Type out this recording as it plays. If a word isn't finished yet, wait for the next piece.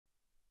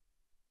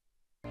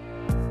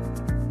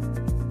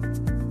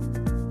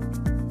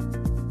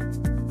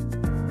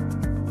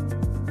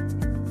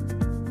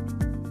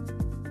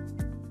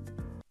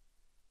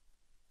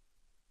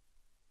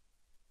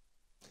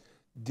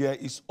there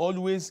is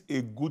always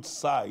a good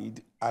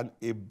side and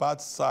a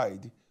bad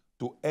side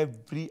to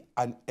every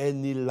and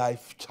any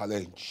life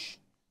challenge.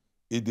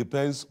 It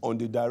depends on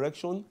the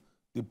direction,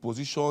 the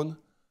position,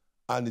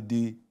 and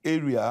the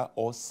area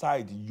or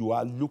side you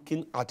are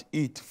looking at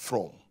it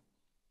from.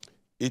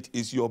 It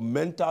is your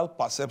mental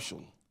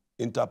perception,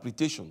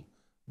 interpretation,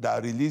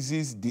 that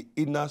releases the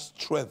inner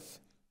strength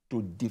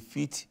to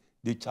defeat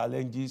the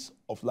challenges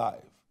of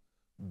life.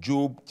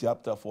 Job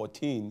chapter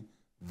 14,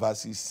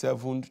 verses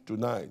 7 to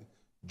 9.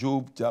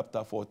 Job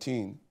chapter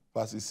 14,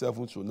 verses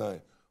 7 to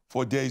 9.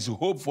 For there is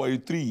hope for a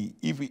tree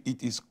if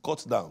it is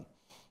cut down,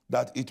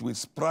 that it will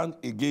sprout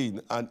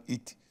again, and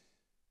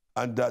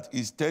that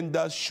its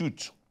tender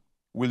shoot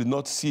will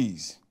not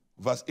cease.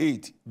 Verse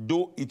 8,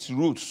 though its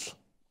roots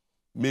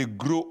may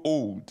grow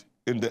old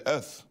in the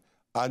earth,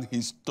 and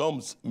his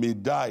stumps may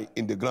die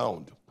in the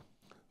ground.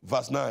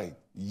 Verse 9,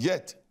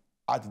 yet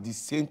at the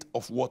scent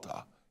of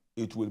water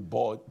it will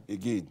bud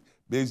again.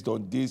 Based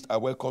on this, I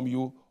welcome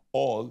you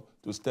all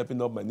to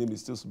Stepping Up. My name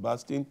is still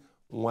Sebastian.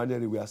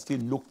 We are still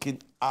looking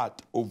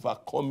at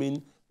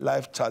Overcoming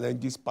Life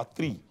Challenges Part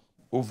 3.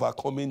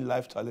 Overcoming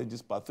Life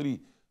Challenges Part 3.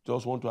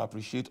 Just want to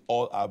appreciate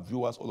all our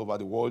viewers all over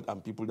the world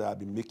and people that have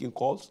been making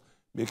calls,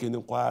 making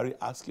inquiry,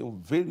 asking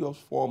various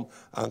form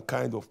and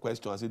kind of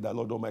questions. I say the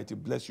Lord Almighty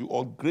bless you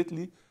all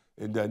greatly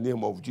in the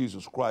name of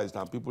Jesus Christ,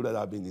 and people that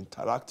have been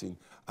interacting,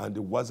 and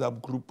the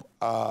WhatsApp group,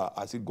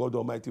 I say God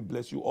Almighty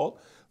bless you all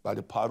by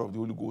the power of the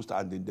Holy Ghost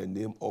and in the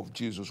name of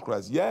Jesus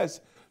Christ.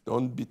 Yes,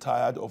 don't be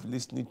tired of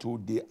listening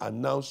to the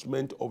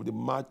announcement of the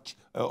March,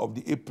 of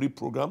the April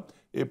program,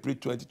 April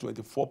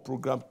 2024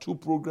 program, 2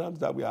 programs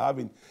that we are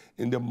having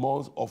in the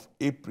month of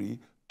April.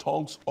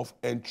 Tongues of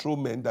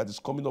Enthronement that is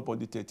coming up on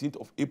the 13th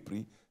of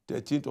April,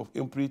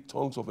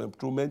 Tongues of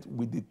Enthronement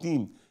with the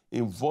theme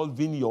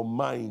involving your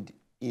mind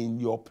in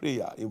your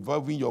prayer,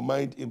 involving your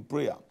mind in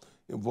prayer,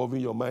 involving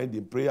your mind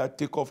in prayer.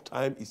 Takeoff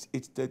time is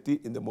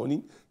 8:30 in the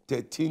morning,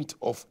 13th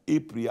of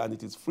April, and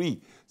it is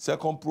free.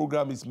 Second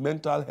program is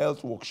mental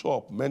health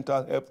workshop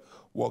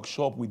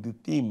with the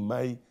theme,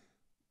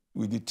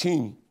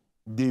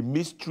 The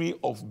Mystery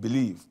of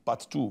Belief,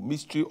 Part 2,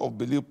 Mystery of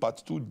Belief,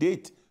 Part 2,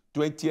 date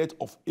 20th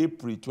of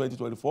April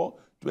 2024,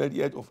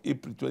 20th of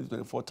April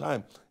 2024,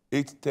 time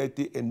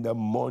 8:30 in the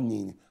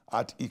morning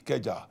at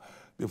Ikeja.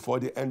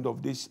 Before the end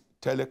of this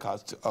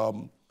telecast,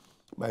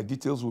 my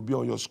details will be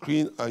on your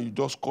screen, and you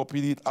just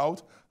copy it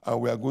out, and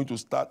we are going to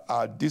start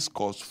our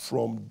discourse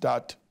from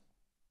that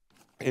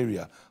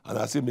area. And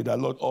I say, may the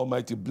Lord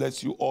Almighty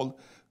bless you all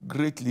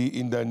greatly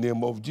in the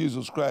name of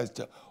Jesus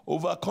Christ.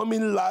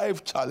 Overcoming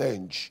life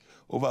challenge.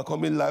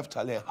 Overcoming life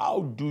challenge.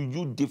 How do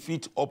you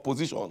defeat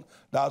opposition?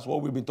 That's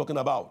what we've been talking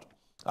about.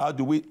 How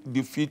do we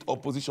defeat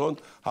opposition?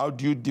 How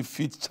do you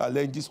defeat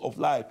challenges of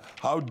life?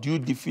 How do you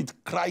defeat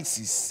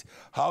crisis?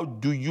 How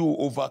do you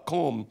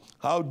overcome?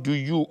 How do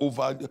you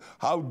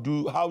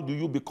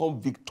become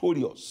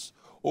victorious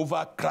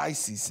over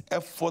crisis,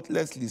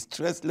 effortlessly,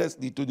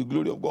 stresslessly, to the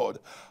glory of God?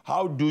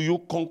 How do you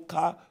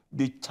conquer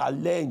the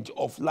challenge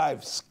of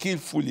life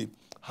skillfully?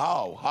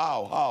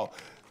 How?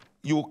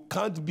 You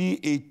can't be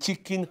a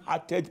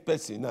chicken-hearted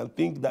person and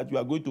think that you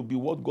are going to be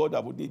what God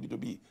has ordained you to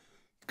be.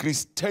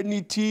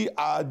 Christianity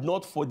are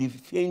not for the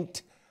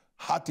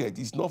faint-hearted.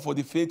 It's not for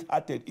the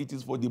faint-hearted. It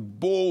is for the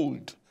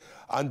bold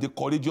and the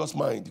courageous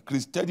mind.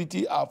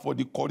 Christianity are for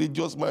the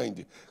courageous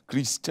mind.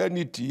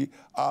 Christianity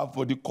are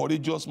for the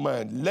courageous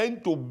mind. Learn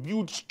to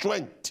build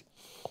strength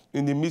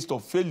in the midst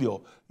of failure.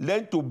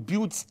 Learn to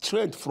build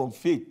strength from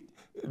faith.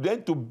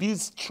 Learn to build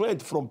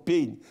strength from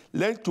pain.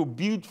 Learn to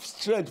build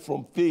strength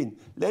from pain.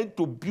 Learn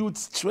to build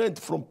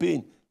strength from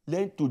pain.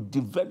 Learn to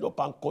develop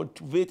and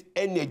cultivate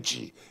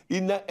energy.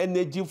 Inner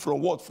energy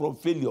from what? From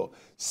failure.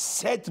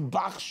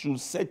 Setback should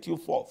set you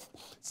forth.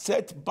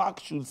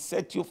 Setback should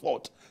set you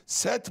forth.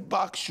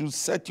 Setback should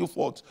set you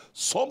forth.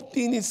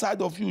 Something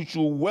inside of you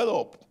should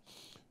well up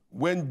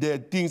when the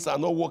things are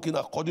not working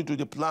according to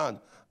the plan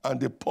and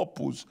the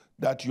purpose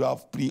that you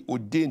have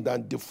preordained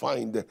and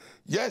defined.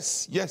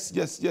 Yes.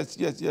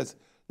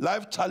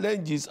 Life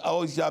challenges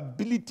are the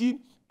ability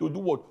to do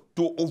what?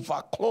 To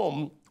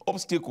overcome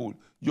obstacle.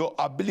 Your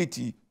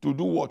ability to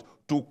do what?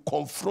 To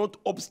confront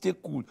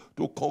obstacle,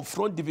 to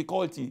confront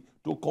difficulty,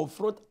 to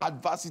confront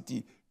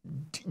adversity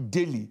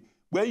daily.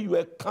 When you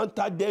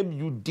encounter them,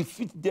 you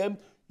defeat them,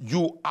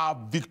 you are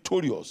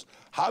victorious.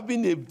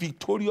 Having a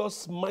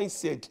victorious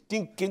mindset,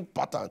 thinking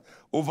pattern,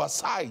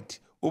 oversight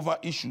over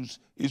issues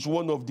is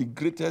one of the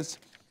greatest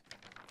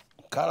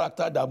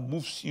character that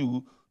moves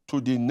you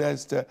to the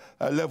next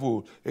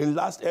level. In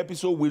last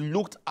episode, we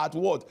looked at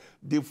what?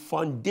 The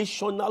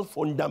foundational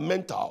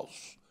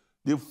fundamentals.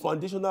 The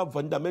foundational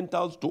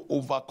fundamentals to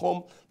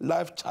overcome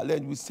life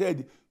challenge. We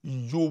said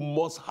you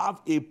must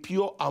have a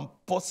pure and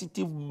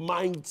positive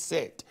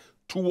mindset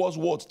towards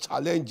what?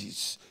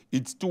 Challenges.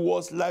 It's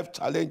towards life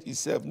challenge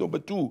itself. Number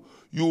 2,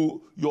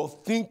 your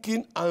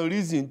thinking and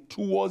reason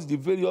towards the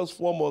various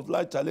forms of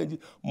life challenges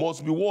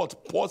must be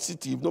what?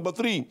 Positive. Number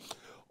 3,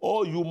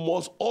 you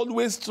must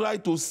always try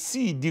to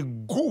see the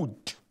good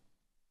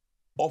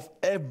of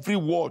every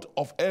word,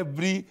 of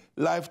every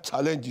life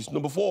challenges.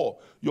 Number 4,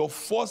 your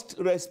first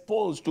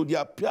response to the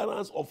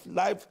appearance of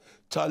life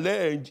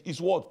challenge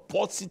is what?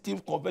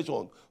 Positive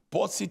confession.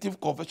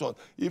 Positive confession.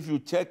 If you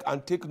check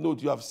and take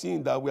note, you have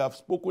seen that we have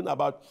spoken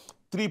about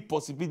three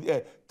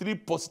positivities.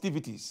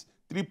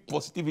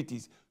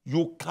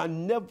 You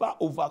can never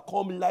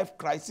overcome life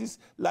crisis,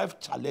 life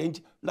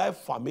challenge, life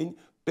famine,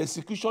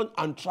 persecution,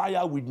 and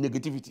trial with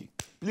negativity.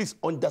 Please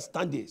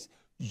understand this.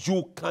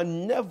 You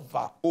can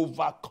never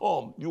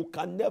overcome life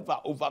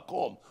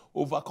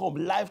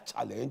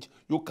challenge.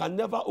 You can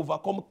never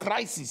overcome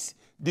crisis,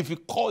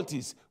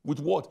 difficulties with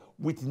what?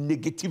 With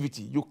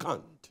negativity. You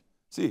can't.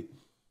 See,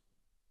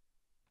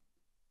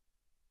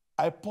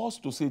 I pause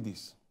to say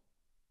this.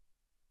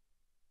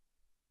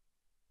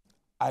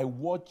 I've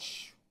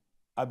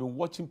been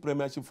watching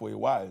Premiership for a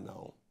while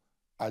now.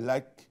 I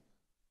like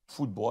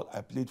football.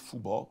 I played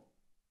football.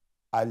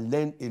 I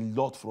learned a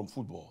lot from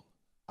football.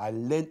 I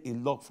learned a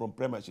lot from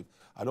Premiership.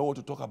 I don't want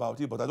to talk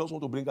about it, but I just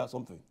want to bring out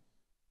something.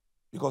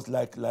 Because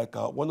like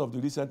one of the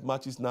recent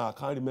matches now, I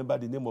can't remember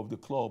the name of the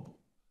club.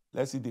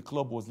 Let's say the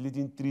club was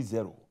leading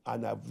 3-0.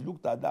 And I've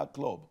looked at that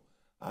club,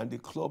 and the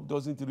club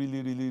doesn't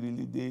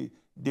really,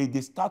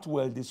 they start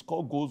well, they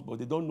score goals, but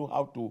they don't know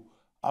how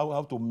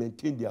to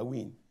maintain their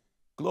win.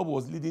 Club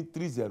was leading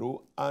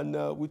 3-0,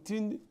 and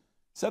within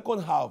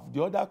second half,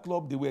 the other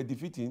club they were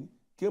defeating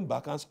came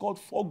back and scored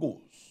 4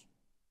 goals.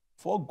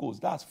 4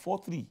 goals, that's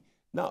 4-3.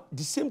 Now,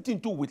 the same thing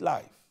too with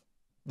life.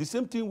 The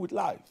same thing with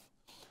life.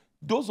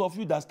 Those of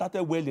you that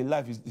started well in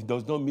life, it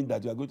does not mean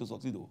that you are going to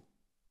succeed.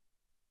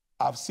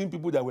 I've seen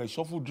people that were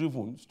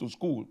shuffle-driven to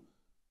school,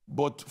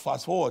 but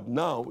fast forward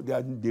now, they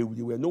are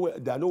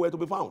nowhere to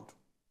be found.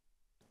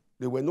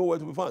 They were nowhere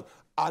to be found.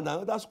 And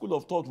another school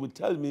of thought will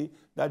tell me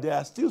that there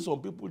are still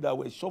some people that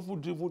were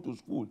shuffle-driven to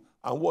school,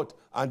 and what?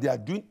 And they are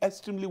doing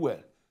extremely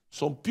well.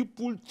 Some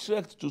people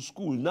trekked to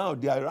school, now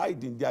they are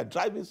riding, they are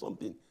driving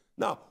something.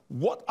 Now,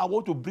 what I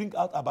want to bring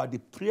out about the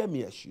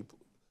Premiership,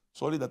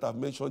 sorry that I've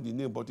mentioned the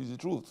name, but it's the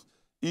truth,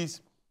 is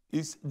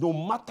no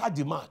matter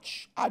the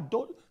match,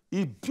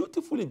 it's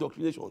beautiful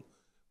indoctrination.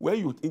 When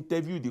you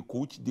interview the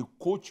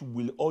coach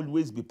will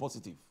always be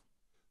positive.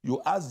 You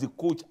ask the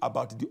coach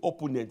about the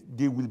opponent,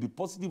 they will be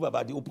positive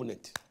about the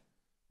opponent.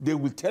 They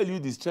will tell you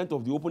the strength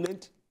of the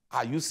opponent.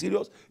 Are you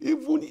serious?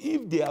 Even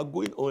if they are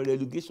going on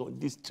relegation,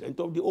 the strength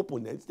of the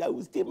opponent, they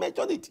will still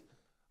mention it.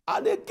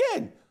 And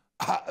again,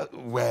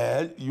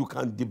 well, you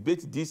can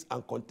debate this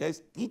and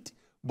contest it,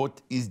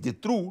 but it's the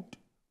truth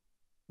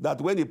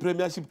that when the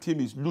Premiership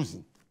team is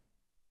losing,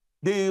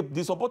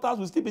 the supporters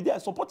will still be there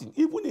supporting,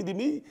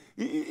 even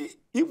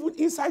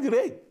inside the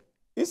rain,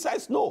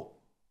 inside snow.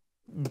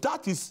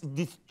 That is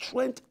the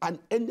strength and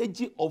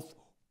energy of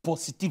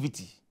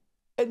positivity.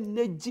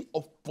 Energy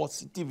of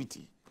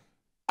positivity.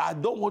 I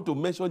don't want to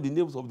mention the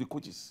names of the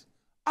coaches.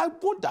 I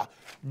wonder,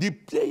 the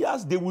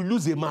players, they will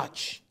lose a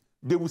match.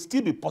 They will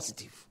still be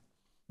positive.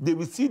 They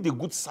will see the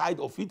good side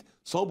of it.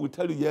 Some will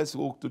tell you, yes,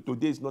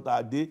 today is not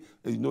our day.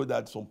 You know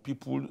that some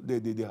people,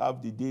 they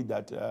have the day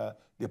that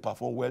they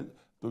perform well.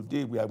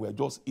 Today, we are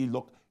just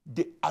ill-luck.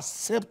 They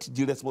accept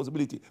the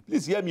responsibility.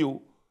 Please hear me.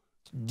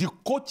 The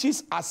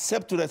coaches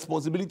accept the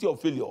responsibility of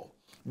failure.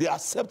 They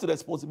accept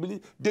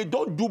responsibility. They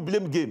don't do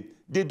blame game.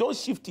 They don't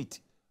shift it.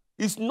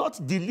 It's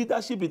not the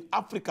leadership in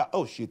Africa.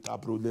 Oh, shit,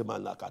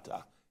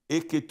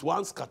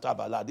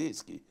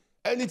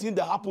 anything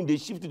that happened, they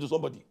shift it to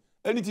somebody.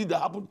 Anything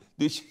that happened,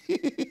 they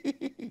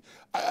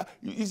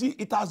you see,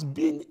 it has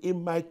been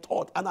in my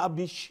thought, and I've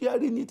been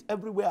sharing it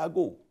everywhere I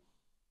go.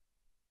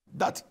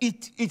 That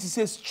it is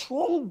a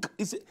strong,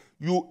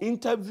 you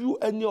interview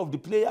any of the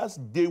players,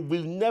 they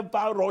will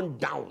never run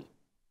down.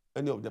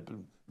 Any of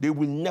them, they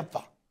will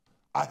never.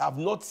 I have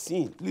not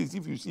seen, please,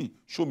 if you see,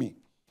 show me.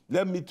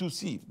 Let me to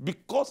see,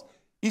 because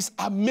it's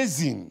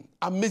amazing,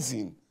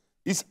 amazing.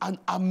 It's an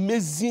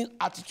amazing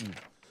attitude.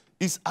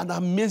 It's an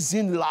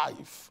amazing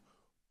life.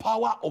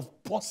 Power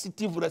of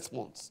positive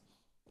response.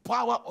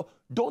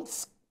 Don't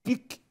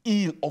speak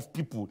ill of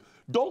people.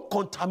 Don't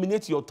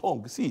contaminate your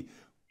tongue. See,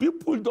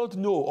 people don't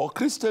know, or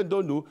Christians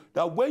don't know,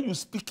 that when you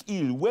speak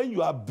ill, when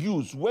you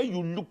abuse, when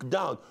you look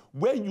down,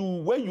 when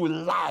you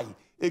lie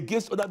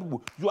against other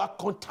people, you are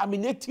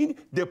contaminating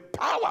the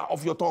power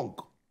of your tongue.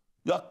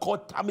 You are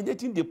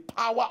contaminating the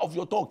power of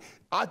your tongue.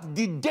 At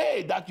the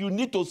day that you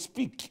need to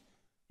speak,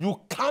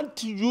 you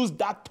can't use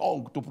that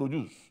tongue to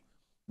produce.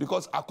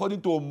 Because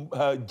according to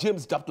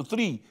James chapter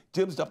 3,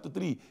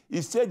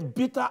 it said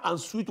bitter and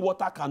sweet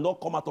water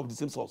cannot come out of the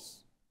same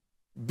source.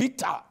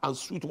 Bitter and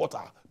sweet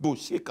water,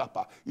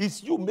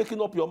 it's you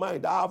making up your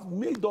mind. I have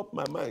made up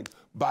my mind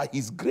by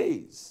his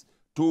grace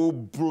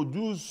to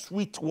produce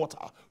sweet water,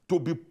 to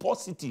be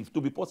positive,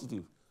 to be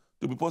positive,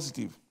 to be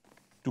positive,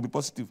 to be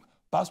positive.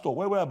 Pastor,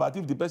 what about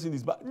if the person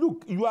is bad?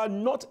 Look, you are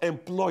not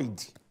employed.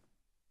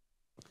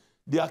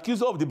 The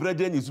accuser of the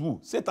brethren is who?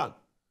 Satan.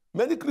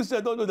 Many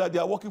Christians don't know that they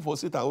are working for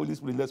Satan. Holy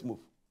Spirit, let's move.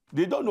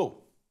 They don't know.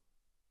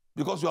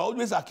 Because you are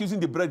always accusing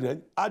the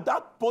brethren. At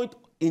that point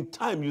in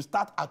time, you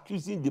start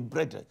accusing the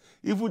brethren.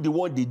 Even the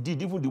one they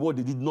did, even the one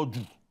they did not do.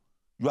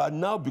 You are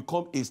now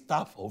become a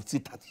staff of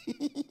Satan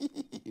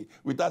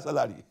without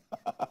salary.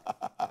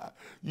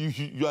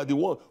 You are the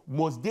one.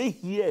 Must they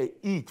hear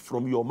it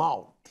from your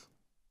mouth?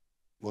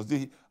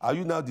 Are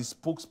you now the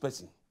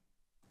spokesperson?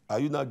 Are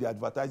you now the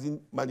advertising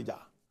manager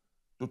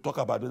to talk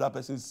about the other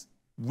person's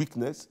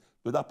weakness,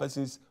 the other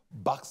person's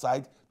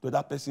backside, the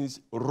other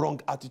person's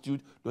wrong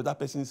attitude, the other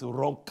person's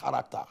wrong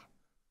character?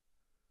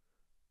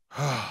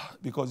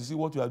 Because you see,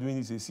 what you are doing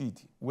is a seed.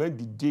 When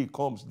the day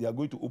comes, they are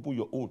going to open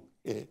your own.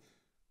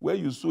 When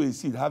you sow a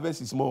seed,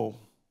 harvest is more.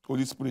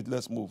 Holy Spirit,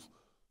 let's move.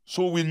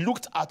 So we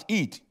looked at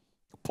it.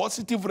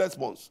 Positive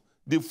response.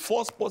 The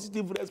first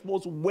positive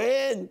response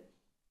when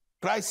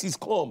crisis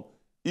come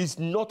is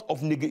not of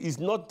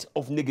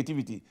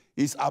negativity.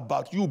 It's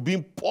about you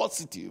being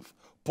positive.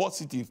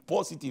 Positive,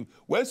 positive.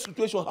 When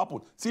situation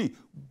happens, see,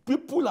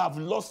 people have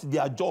lost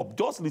their job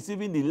just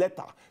receiving the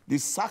letter, the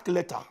sack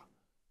letter.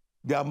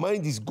 Their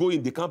mind is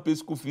going. They can't pay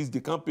school fees. They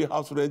can't pay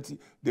house rent.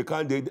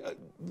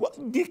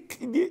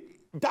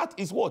 That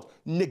is what?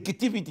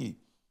 Negativity.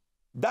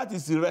 That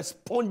is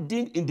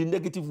responding in the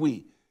negative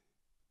way.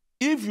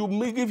 If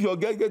you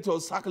get your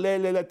sack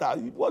letter,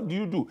 what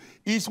do?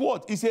 It's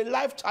what? It's a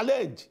life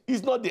challenge.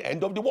 It's not the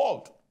end of the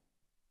world.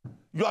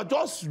 You are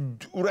just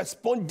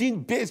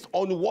responding based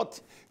on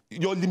what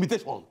your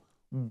limitation.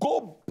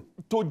 Go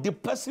to the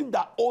person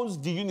that owns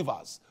the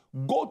universe.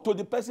 Go to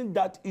the person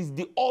that is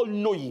the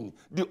all-knowing,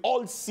 the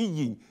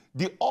all-seeing,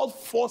 the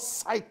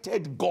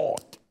all-foresighted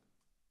God,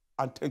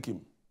 and thank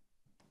him.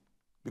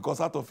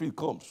 Because out of it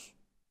comes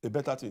a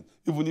better thing.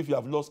 Even if you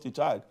have lost a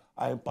child,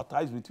 I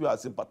empathize with you, I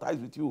sympathize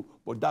with you,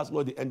 but that's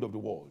not the end of the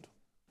world.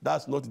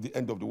 That's not the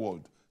end of the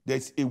world.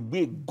 There's a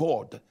way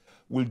God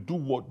will do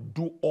what?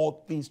 Do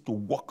all things to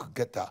work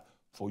together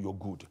for your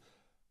good.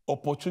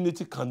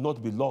 Opportunity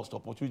cannot be lost.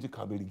 Opportunity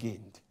can be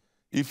regained.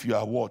 If you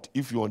are what?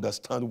 If you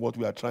understand what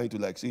we are trying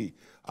to say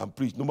and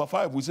preach. Number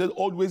 5, we said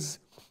always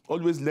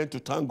learn to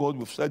thank God.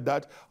 We've said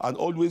that. And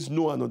always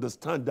know and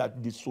understand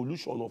that the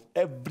solution of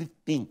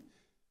everything,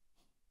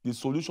 the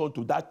solution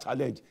to that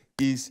challenge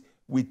is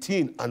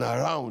within and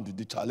around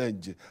the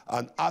challenge.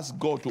 And ask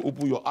God to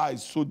open your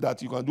eyes so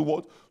that you can do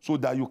what? So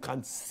that you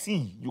can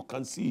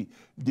see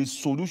the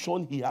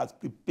solution he has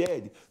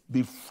prepared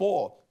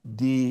before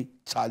the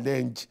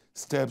challenge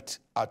stepped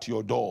at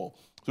your door.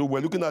 So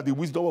we're looking at the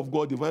wisdom of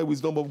God, divine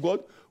wisdom of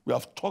God. We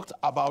have talked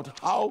about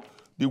how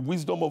the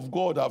wisdom of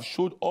God have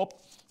showed up.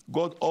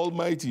 God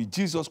Almighty,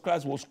 Jesus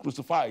Christ was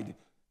crucified.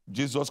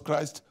 Jesus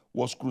Christ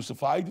was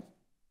crucified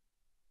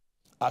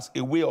as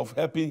a way of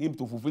helping him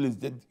to fulfill his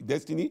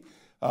destiny.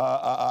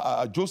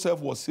 Joseph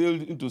was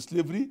sold into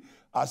slavery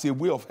as a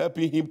way of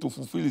helping him to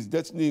fulfill his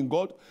destiny in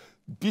God.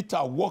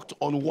 Peter walked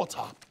on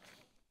water,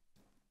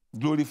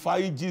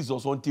 glorifying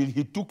Jesus until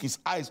he took his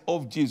eyes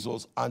off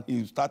Jesus and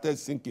he started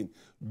sinking.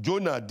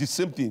 Jonah, the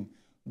same thing.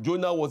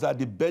 Jonah was at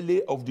the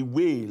belly of the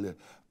whale.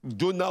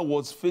 Jonah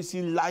was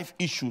facing life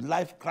issue,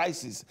 life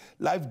crisis,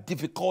 life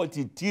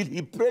difficulty till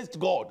he praised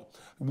God,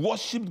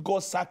 worshipped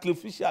God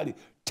sacrificially,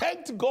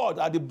 thanked God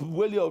at the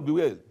belly of the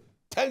whale.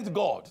 Thanked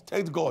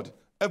God.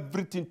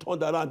 Everything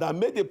turned around and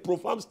made a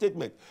profound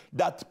statement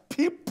that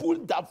people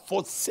that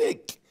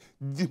forsake,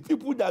 the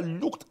people that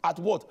looked at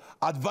what?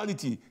 At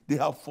vanity, they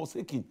have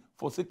forsaken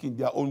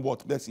their own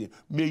what? Mercy.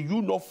 May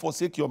you not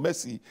forsake your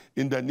mercy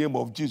in the name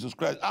of Jesus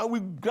Christ. And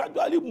we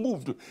gradually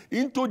moved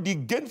into the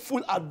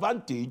gainful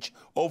advantage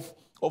of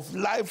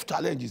life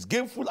challenges.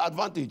 Gainful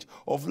advantage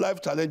of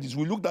life challenges.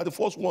 We looked at the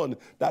first one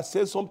that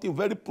says something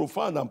very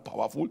profound and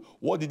powerful.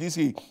 What did he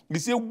say? He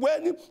said,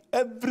 when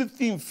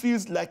everything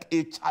feels like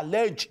a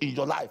challenge in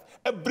your life,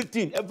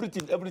 everything.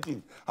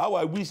 How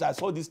I wish I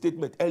saw this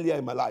statement earlier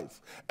in my life.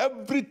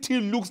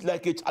 Everything looks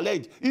like a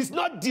challenge. It's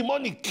not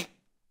demonic.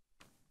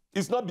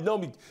 It's not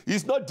demonic.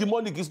 It's not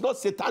demonic. It's not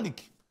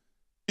satanic.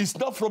 It's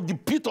not from the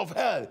pit of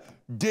hell.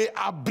 They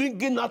are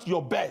bringing out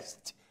your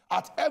best.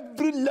 At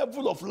every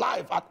level of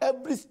life, at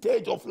every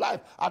stage of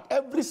life, at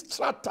every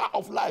strata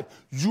of life,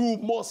 you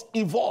must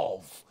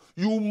evolve.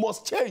 You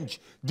must change.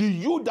 The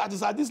you that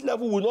is at this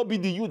level will not be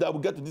the you that will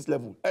get to this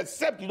level,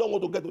 except you don't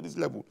want to get to this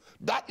level.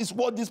 That is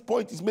what this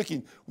point is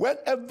making. When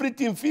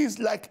everything feels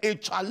like a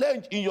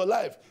challenge in your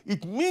life,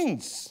 it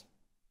means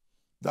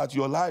that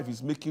your life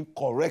is making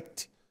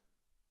correct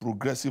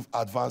progressive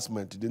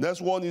advancement. The next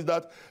one is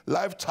that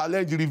life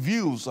challenge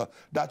reveals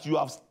that you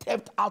have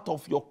stepped out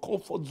of your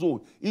comfort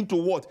zone into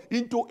what?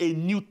 Into a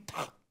new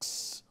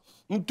task,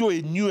 into a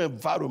new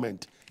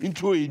environment,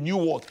 into a new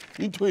what?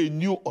 Into a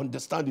new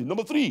understanding.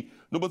 Number three,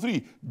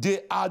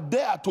 they are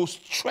there to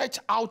stretch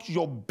out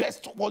your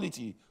best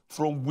quality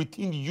from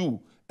within you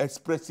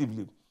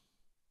expressively.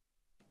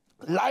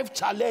 Life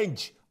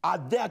challenge are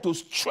there to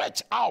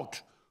stretch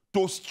out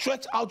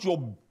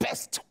your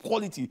best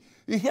quality.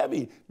 You hear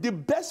me? The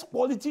best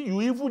quality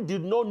you even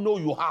did not know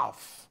you have.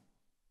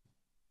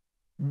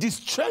 The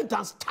strength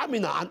and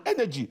stamina and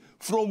energy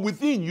from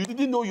within you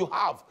didn't know you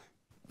have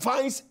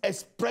finds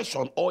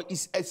expression or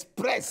is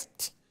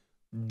expressed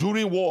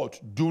during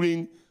what?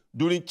 During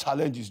during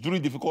challenges,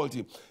 during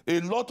difficulty. A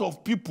lot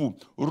of people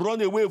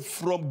run away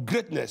from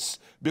greatness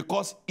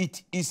because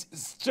it is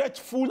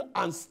stretchful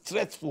and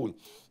stressful.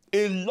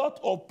 A lot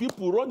of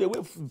people run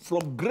away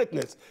from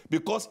greatness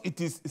because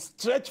it is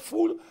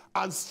stretchful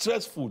and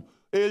stressful.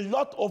 A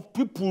lot of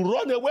people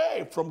run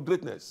away from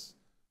greatness.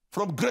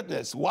 From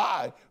greatness.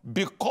 Why?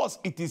 Because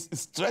it is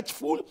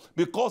stretchful,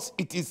 because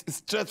it is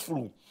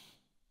stressful.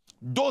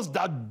 Those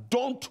that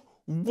don't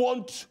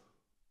want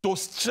to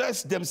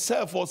stress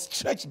themselves or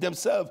stretch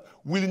themselves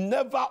will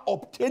never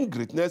obtain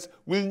greatness,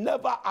 will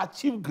never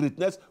achieve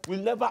greatness, will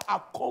never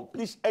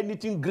accomplish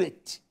anything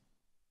great.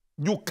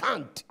 You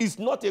can't. It's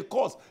not a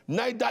cause.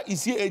 Neither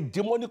is it a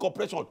demonic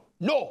oppression.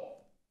 No.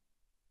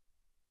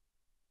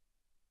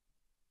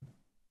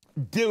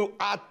 They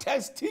are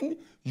testing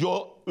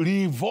your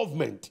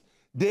involvement.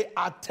 They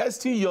are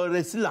testing your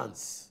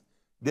resilience.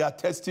 They are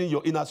testing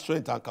your inner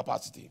strength and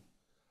capacity.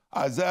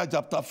 Isaiah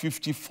chapter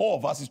 54,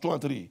 verses 2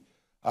 and 3.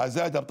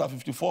 Isaiah chapter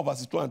 54,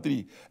 verses 2 and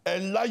 3.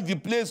 Enlarge the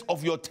place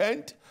of your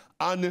tent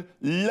and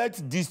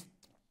let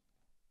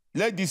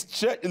them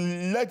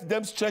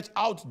stretch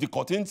out the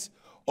curtains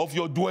of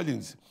your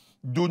dwellings.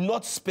 Do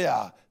not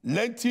spare.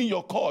 Lengthen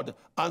your cord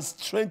and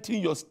strengthen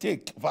your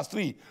stake. Verse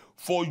 3.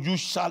 For you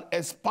shall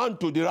expand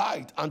to the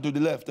right and to the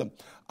left,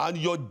 and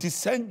your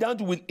descendant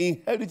will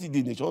inherit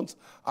the nations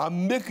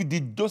and make the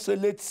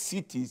desolate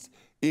cities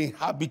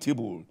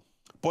inhabitable.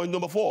 Point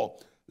number 4.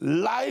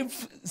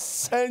 Life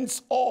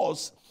sends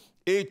us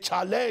a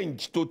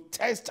challenge to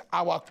test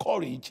our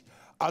courage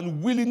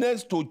and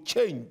willingness to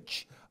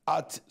change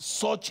at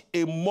such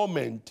a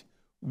moment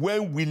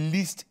when we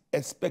least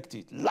expect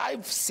it.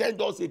 Life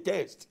sends us a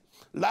test.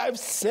 Life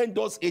sends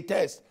us a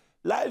test.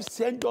 Life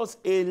sends us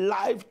a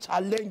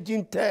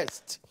life-challenging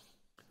test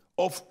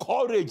of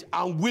courage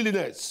and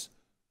willingness.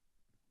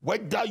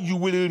 Whether you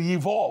will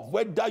revolve,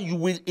 whether you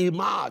will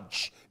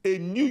emerge. A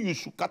new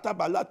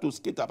Yushukata to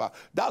skataba.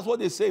 That's what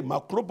they say.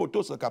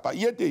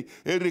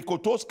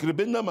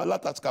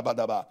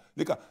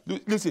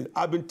 Listen,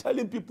 I've been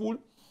telling people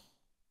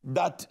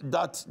that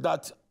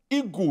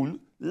eagle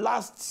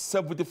lasts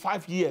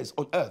 75 years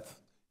on earth.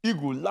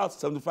 Eagle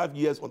lasts 75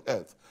 years on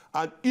earth.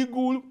 And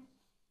eagle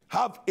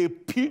have a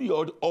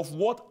period of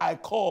what I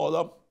call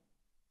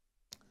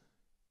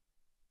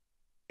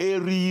a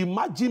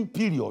reimagined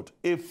period,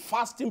 a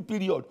fasting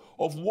period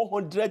of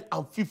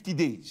 150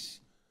 days.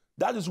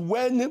 That is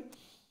when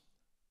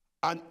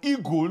an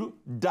eagle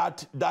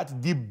that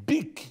the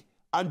beak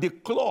and the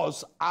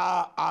claws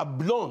are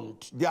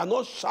blunt, they are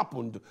not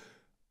sharpened,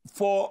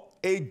 for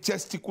a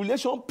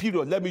gesticulation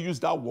period, let me use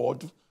that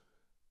word,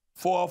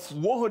 for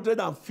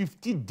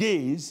 150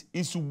 days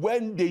is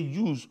when they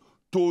use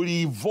to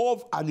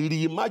revolve and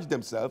reimagine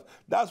themselves.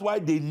 That's why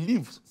they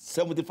live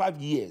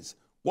 75 years.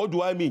 What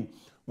do I mean?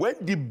 When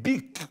the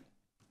beak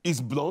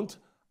is blunt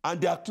and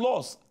their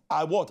claws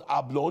are what?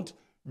 Are blunt,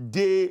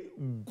 they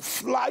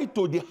fly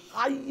to the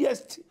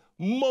highest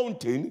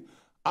mountain,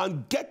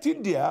 and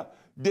getting there,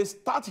 they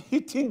start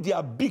hitting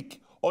their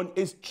beak on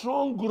a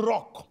strong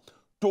rock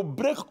to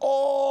break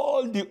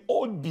all the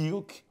old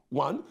beak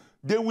one.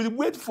 They will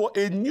wait for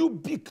a new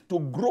beak to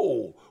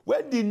grow.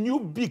 When the new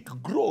beak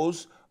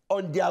grows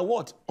on their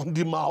what? On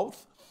the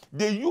mouth,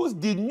 they use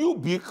the new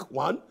beak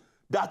one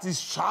that is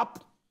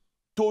sharp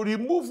to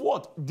remove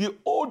what? The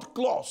old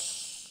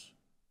claws.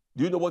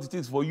 Do you know what it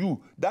is for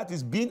you? That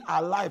is being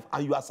alive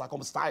and you are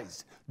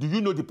circumcised. Do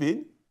you know the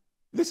pain?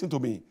 Listen to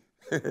me.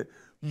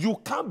 You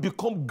can't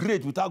become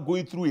great without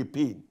going through a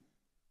pain.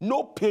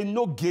 No pain,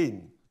 no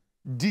gain.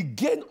 The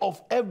gain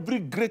of every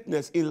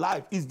greatness in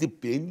life is the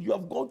pain you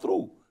have gone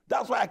through.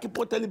 That's why I keep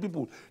on telling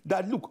people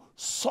that, look,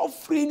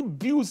 suffering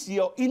builds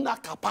your inner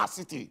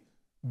capacity.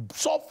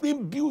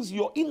 Suffering builds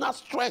your inner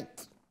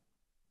strength.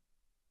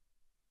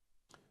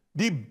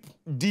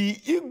 The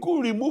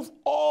eagle removes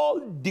all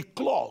the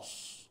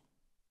claws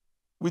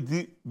with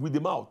the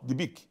mouth, the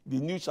beak, the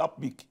new sharp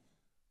beak,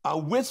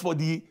 and waits for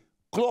the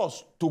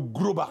claws to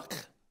grow back.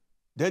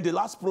 Then the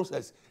last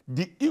process,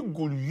 the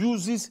eagle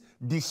uses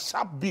the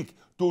sharp beak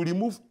to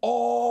remove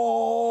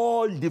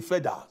all the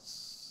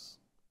feathers,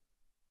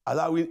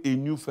 allowing a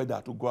new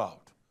feather to grow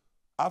out.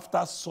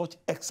 After such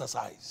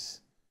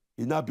exercise,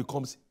 it now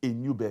becomes a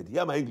new bird.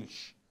 Hear my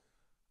English.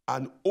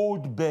 An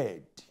old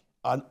bird,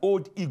 an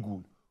old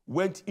eagle,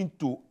 went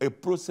into a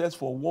process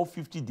for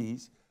 150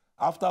 days.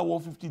 After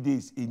 150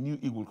 days, a new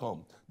eagle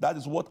comes. That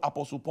is what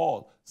Apostle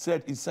Paul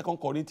said in 2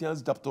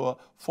 Corinthians chapter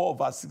 4,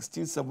 verse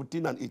 16,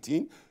 17, and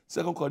 18.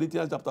 2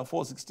 Corinthians chapter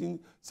 4, 16,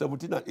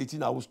 17, and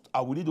 18. I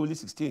will read only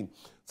 16.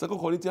 2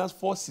 Corinthians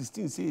 4,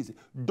 16 says,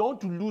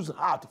 don't lose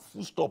heart,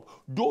 full stop.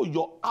 Though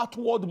your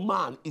outward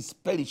man is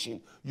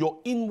perishing, your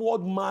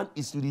inward man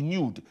is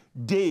renewed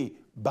day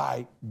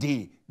by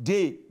day,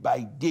 day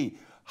by day.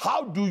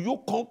 How do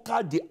you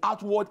conquer the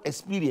outward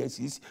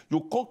experiences? You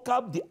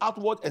conquer the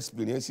outward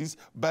experiences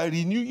by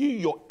renewing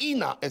your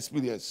inner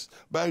experience.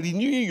 By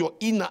renewing your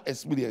inner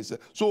experience.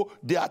 So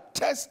they are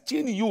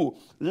testing you.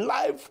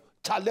 Life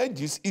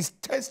challenges is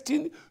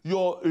testing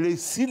your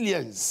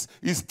resilience,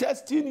 is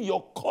testing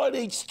your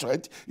courage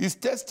strength, is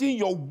testing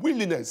your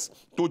willingness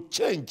to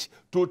change,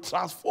 to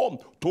transform,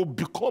 to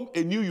become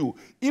a new you.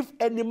 If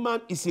any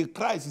man is in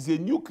Christ, is a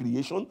new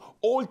creation,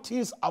 all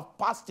things have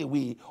passed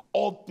away,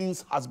 all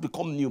things has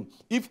become new.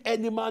 If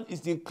any man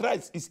is in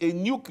Christ, is a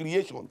new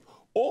creation,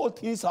 all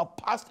things have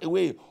passed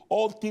away,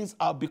 all things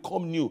have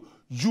become new.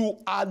 You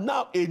are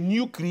now a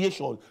new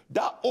creation.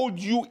 That old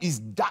you is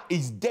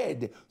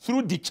dead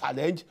through the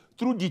challenge,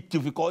 through the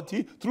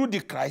difficulty, through the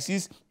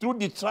crisis, through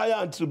the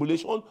trial and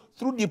tribulation,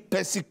 through the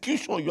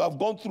persecution you have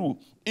gone through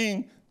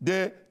in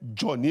the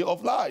journey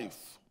of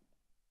life.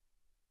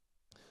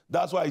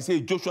 That's why I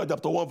say Joshua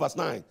chapter 1 verse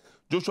 9.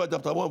 Joshua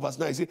chapter 1 verse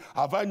 9, he says,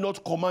 have I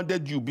not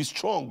commanded you, be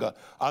strong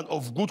and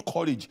of good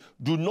courage.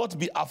 Do not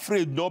be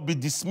afraid, nor be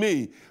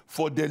dismayed,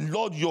 for the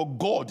Lord your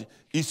God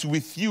is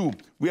with you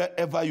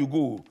wherever you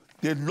go.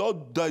 The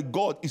Lord thy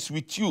God is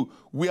with you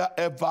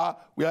wherever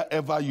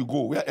you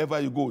go. Wherever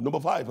you go. Number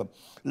 5,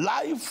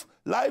 life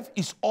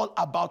is all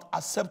about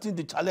accepting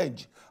the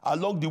challenge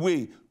along the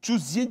way,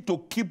 choosing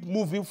to keep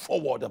moving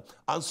forward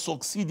and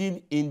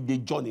succeeding in the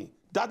journey.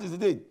 That is the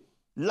thing.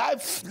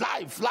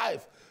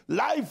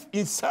 Life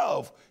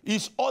itself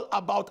is all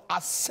about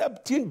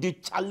accepting the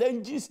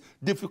challenges,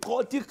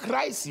 difficulty,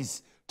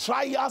 crisis,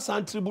 trials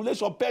and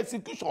tribulation,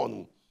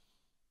 persecution.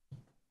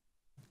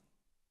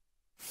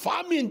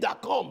 Famine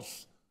that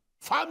comes.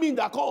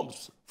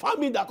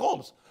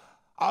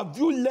 Have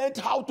you learned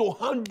how to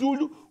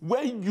handle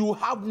when you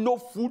have no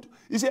food?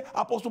 He said,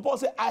 Apostle Paul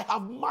said, I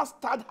have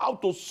mastered how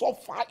to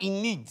suffer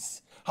in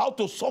needs, how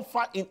to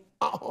suffer in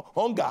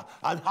hunger,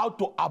 and how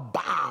to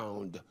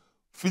abound.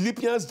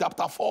 Philippians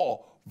chapter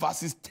 4,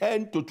 verses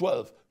 10 to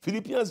 12.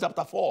 Philippians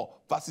chapter 4,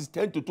 verses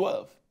 10 to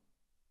 12.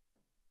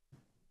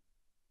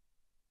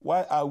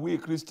 Why are we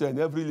Christians?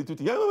 Every little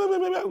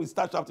thing, we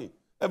start shouting.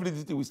 Every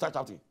little thing, we start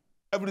shouting.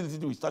 Every little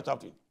thing, we start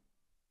shouting.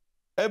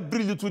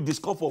 Every little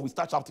discomfort, we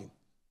start shouting.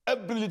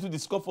 Every little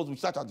discomfort, we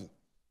start shouting.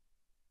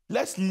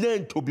 Let's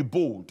learn to be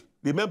bold.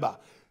 Remember,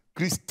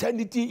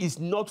 Christianity is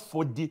not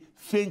for the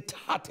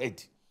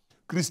faint-hearted.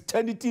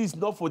 Christianity is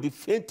not for the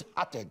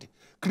faint-hearted.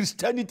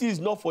 Christianity is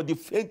not for the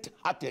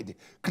faint-hearted.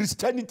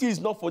 Christianity is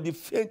not for the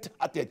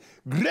faint-hearted.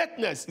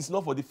 Greatness is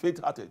not for the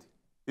faint-hearted.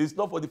 It's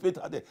not for the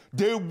faint-hearted.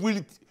 They will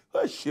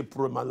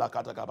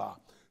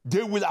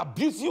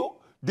abuse you.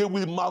 They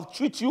will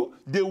maltreat you.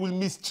 They will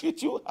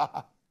mistreat you.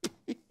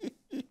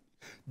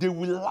 They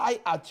will lie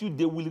at you.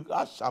 They will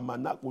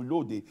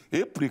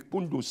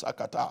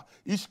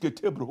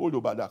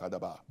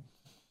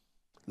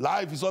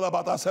Life is all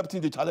about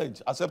accepting the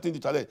challenge. Accepting the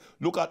challenge.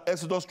 Look at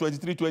Exodus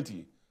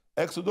 23:20.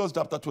 Exodus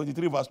chapter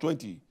 23 verse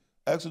 20.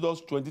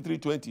 Exodus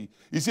 23:20.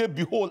 He said,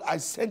 behold, I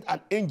sent an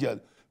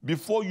angel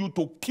before you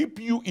to keep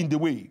you in the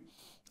way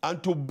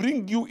and to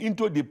bring you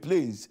into the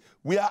place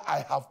where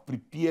I have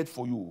prepared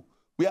for you.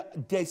 Where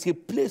there's a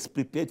place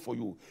prepared for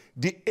you.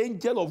 The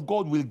angel of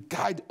God will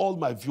guide all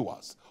my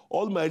viewers,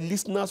 all my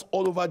listeners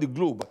all over the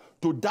globe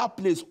to that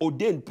place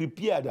ordained,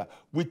 prepared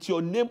with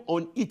your name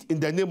on it in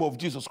the name of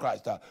Jesus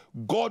Christ.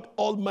 God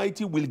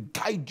Almighty will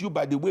guide you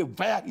by the way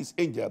via his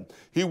angel.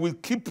 He will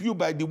keep you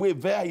by the way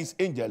via his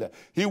angel.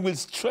 He will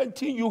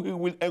strengthen you. He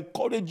will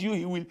encourage you.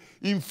 He will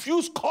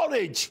infuse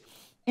courage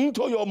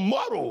into your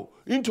marrow,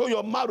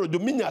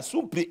 dominia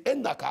supri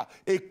endaka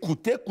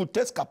ekute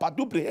kuteska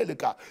padupri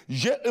heleka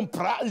je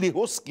impra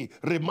lehoski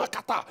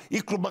remakata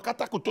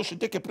ikrumakata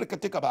kutoshiteke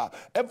preketekaba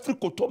every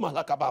kotoma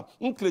lakaba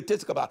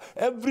unkreteskaba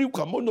every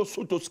kamono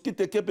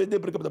sotoskite kepede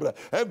brekaba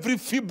every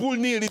feeble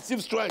knee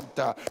receives strength,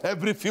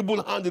 every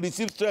feeble hand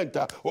receives strength,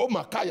 oh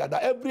makaya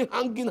that every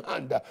hanging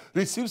hand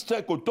receives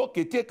strength.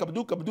 Kotoke te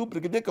kabdu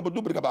brekede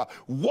kabdu brekaba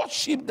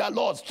worship the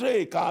Lord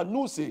straight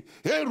kanuse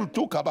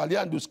herutu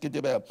kabaliandus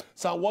ketebe.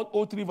 Psalm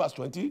 103 verse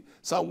 20.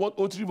 Psalm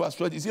 103 verse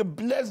 20. He said,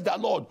 bless the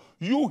Lord,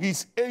 you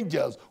his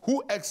angels,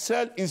 who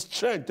excel in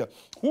strength,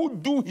 who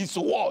do his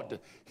word,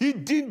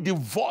 heeding the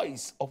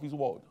voice of his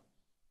word.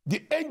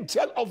 The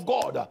angel of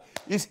God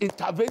is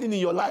intervening in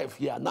your life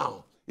here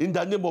now. In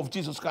the name of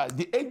Jesus Christ,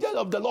 the angel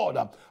of the Lord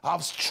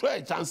have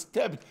stretched and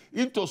stepped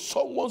into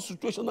someone's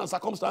situation and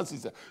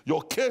circumstances.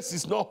 Your case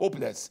is not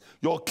hopeless.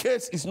 Your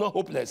case is not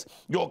hopeless.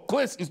 Your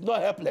case is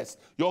not helpless.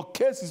 Your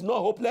case is not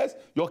hopeless.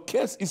 Your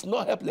case is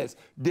not helpless.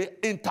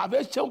 The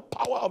intervention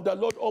power of the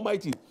Lord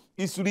Almighty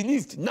is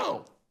released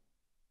now.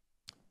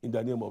 In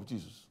the name of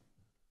Jesus.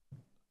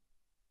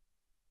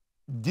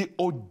 The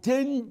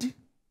ordained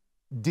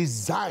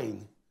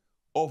design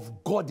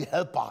of God the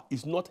helper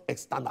is not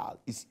external,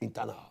 it's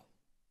internal.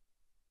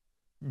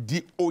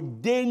 The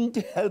ordained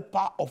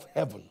helper of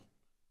heaven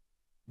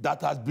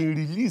that has been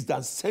released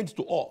and sent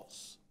to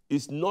us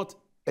is not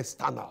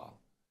external.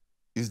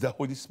 It's the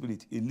Holy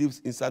Spirit. It lives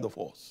inside of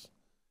us.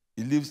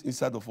 It lives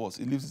inside of us.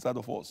 It lives inside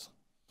of us.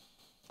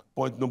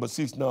 Point number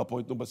 6 now.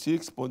 Point number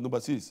 6.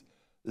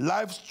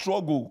 Life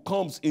struggle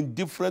comes in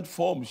different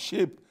form,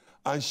 shape,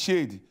 and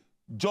shade.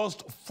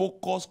 Just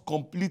focus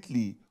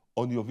completely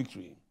on your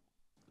victory.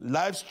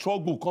 Life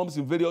struggle comes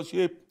in various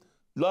shapes.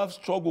 Life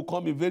struggle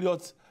comes in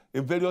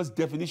various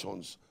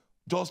definitions.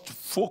 Just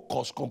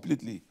focus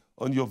completely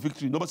on your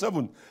victory. Number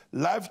 7,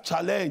 life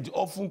challenge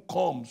often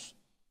comes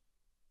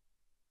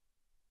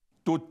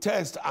to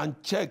test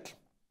and check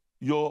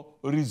your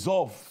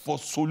resolve for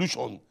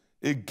solution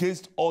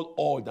against all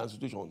odds and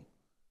situation.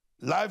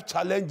 Life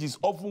challenges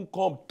often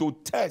come to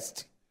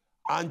test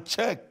and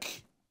check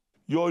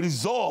your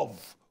resolve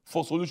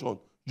for solution.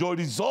 Your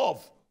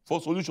resolve for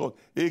solution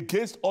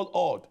against all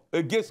odds,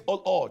 against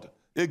all odds,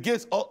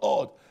 against all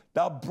odds.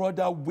 That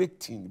brother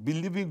waiting,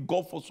 believing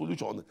God for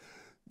solution.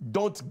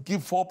 Don't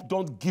give up,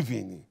 don't give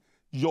in.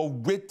 Your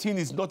waiting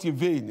is not in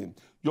vain.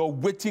 Your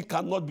waiting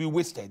cannot be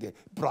wasted.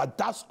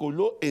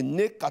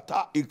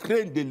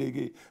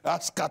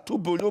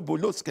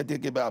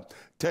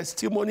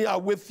 Testimony are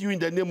with you in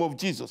the name of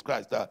Jesus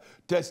Christ.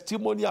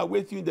 Testimony are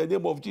with you in the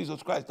name of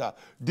Jesus Christ.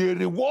 The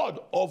reward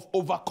of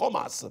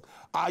overcomers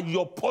are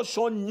your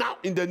portion now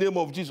in the name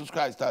of Jesus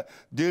Christ.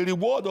 The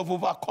reward of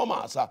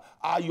overcomers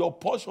are your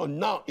portion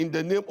now in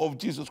the name of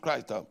Jesus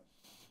Christ.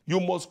 You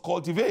must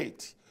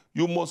cultivate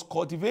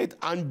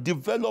and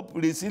develop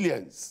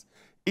resilience,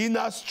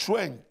 inner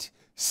strength,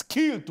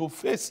 skill to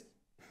face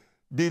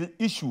the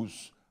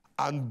issues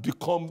and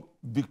become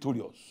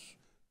victorious.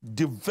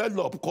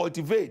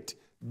 Cultivate,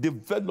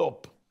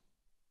 develop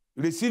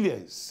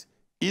resilience,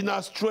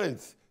 inner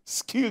strength,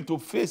 skill to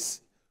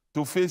face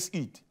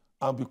it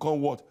and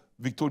become what?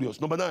 Victorious.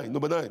 Number nine,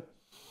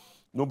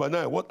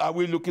 what are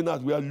we looking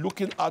at? We are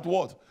looking at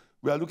what?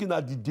 We are looking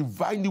at the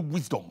divine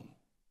wisdom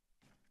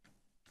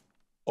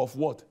of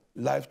what?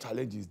 Life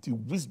challenges. The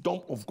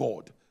wisdom of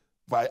God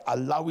by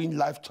allowing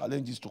life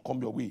challenges to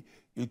come your way.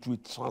 It will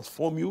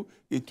transform you,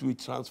 it will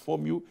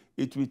transform you,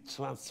 it will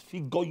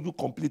transfigure you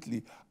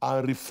completely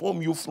and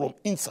reform you from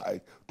inside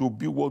to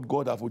be what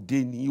God has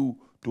ordained you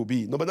to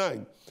be. Number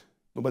nine,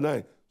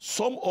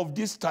 some of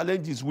these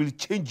challenges will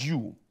change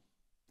you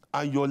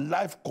and your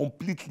life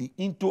completely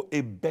into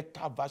a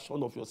better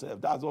version of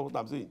yourself. That's what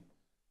I'm saying.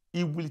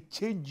 It will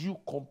change you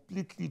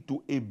completely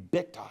to a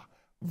better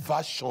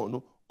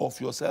version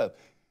of yourself.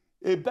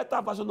 A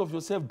better version of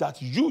yourself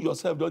that you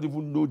yourself don't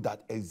even know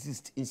that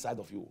exists inside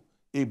of you.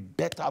 A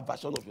better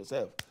version of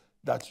yourself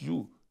that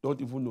you don't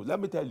even know. Let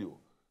me tell you,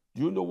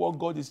 do you know what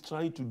God is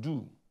trying to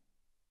do?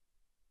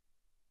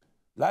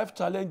 Life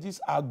challenges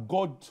are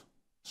God's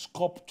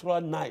sculptural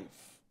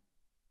knife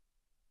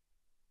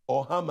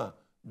or hammer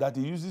that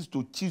he uses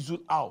to chisel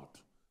out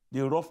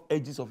the rough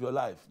edges of your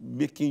life,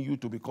 making you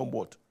to become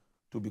what?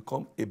 To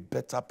become a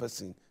better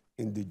person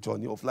in the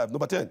journey of life.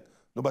 Number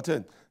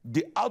 10,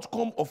 the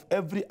outcome of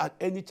every and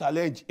any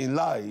challenge in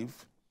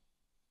life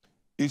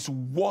is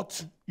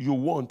what you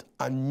want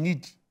and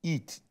need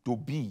it to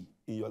be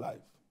in your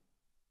life.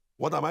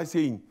 What am I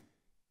saying?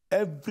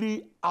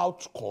 Every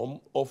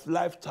outcome of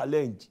life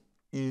challenge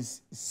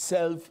is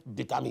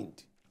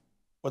self-determined.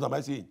 What am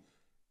I saying?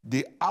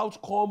 The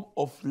outcome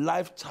of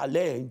life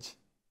challenge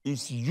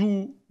is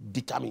you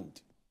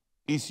determined.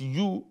 Is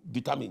you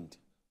determined.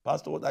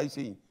 Pastor, what are you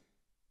saying?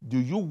 Do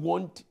you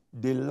want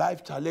the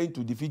life challenge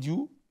to defeat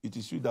you? It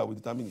is you that will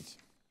determine it.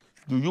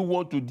 Do you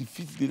want to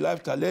defeat the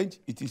life challenge?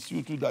 It is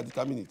you too that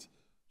determine it.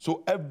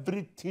 So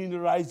everything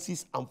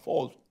rises and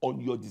falls on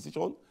your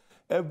decision.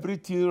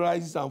 Everything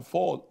rises and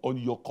falls on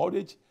your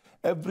courage.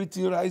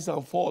 Everything rises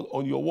and falls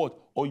on your what?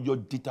 On your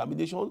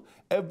determination.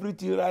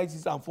 Everything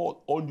rises and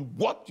falls on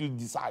what you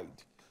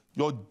decide.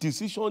 Your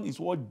decision is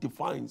what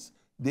defines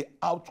the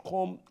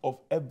outcome of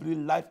every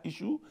life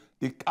issue,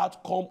 the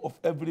outcome of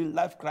every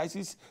life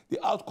crisis, the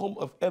outcome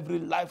of every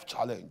life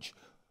challenge.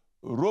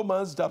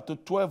 Romans chapter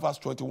 12 verse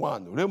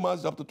 21.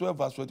 Romans chapter 12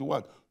 verse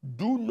 21.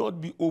 Do not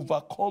be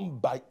overcome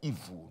by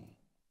evil,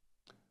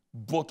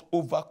 but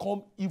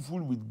overcome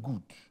evil with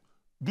good.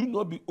 Do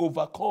not be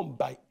overcome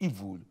by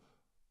evil,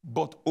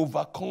 but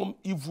overcome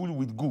evil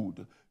with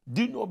good.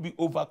 Do not be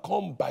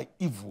overcome by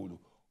evil.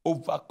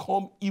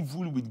 Overcome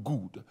evil with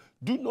good.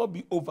 Do not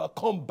be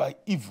overcome by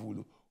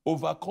evil.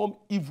 Overcome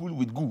evil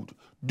with good.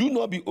 Do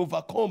not be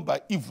overcome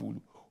by evil.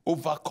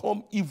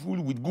 Overcome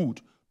evil with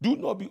good. Do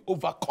not be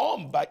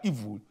overcome by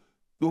evil.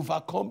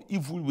 Overcome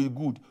evil with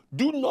good.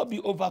 Do not be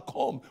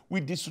overcome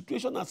with the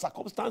situation and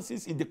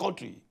circumstances in the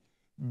country.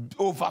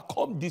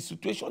 Overcome the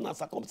situation and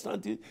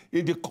circumstances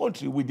in the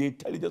country with the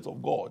intelligence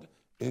of God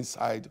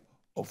inside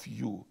of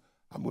you.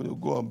 I'm going to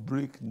go and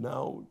break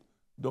now.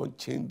 Don't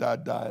change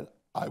that dial.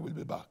 I will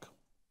be back.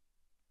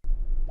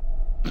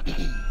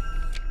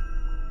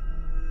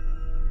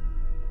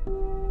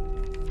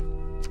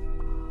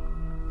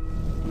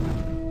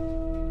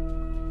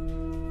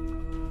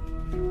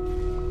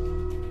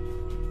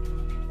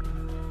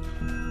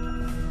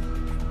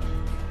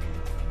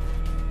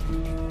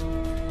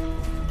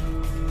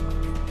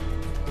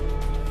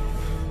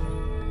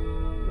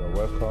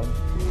 Welcome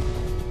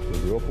to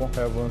the Open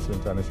Heavens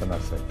International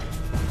Center.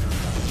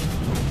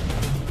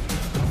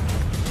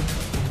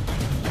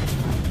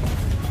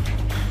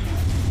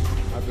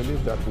 I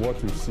believe that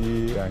what you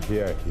see and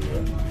hear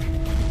here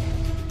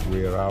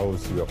will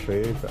arouse your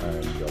faith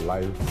and your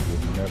life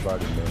will never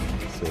remain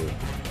the same.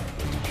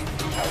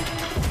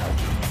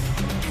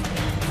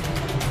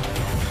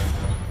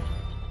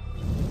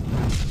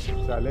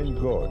 Challenge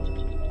God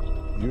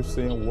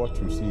using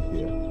what you see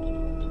here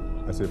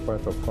as a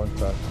point of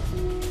contact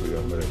to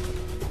your miracle.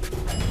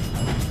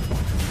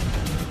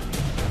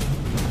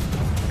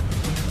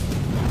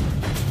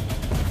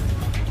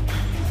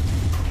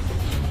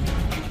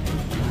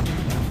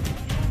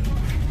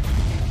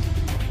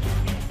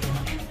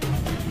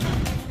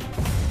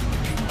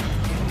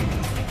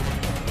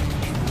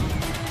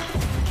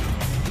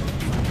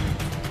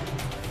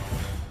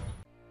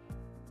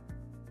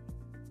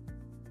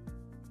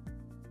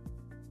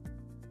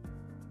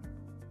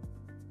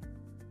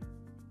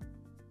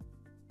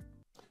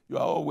 You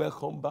are all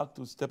welcome back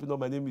to Stepping Up.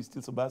 My name is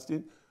still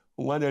Sebastian.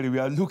 We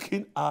are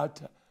looking at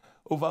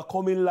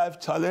Overcoming Life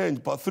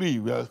Challenge, Part 3.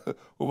 We are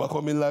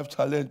Overcoming Life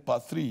Challenge,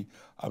 Part 3.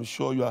 I'm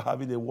sure you are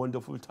having a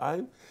wonderful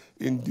time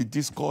in the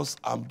discourse.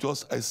 I'm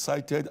just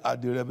excited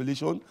at the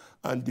revelation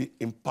and the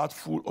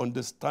impactful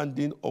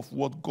understanding of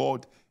what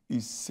God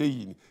is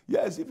saying.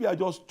 Yes, if you are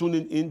just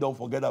tuning in, don't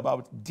forget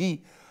about the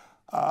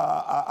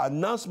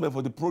announcement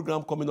for the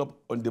program coming up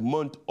on the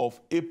month of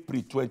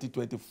April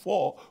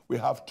 2024. We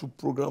have 2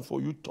 programs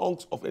for you.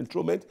 Tongues of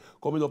Enthronement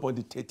coming up on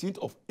the 13th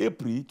of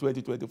April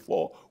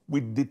 2024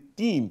 with the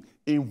theme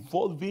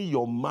involving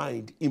your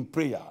mind in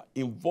prayer.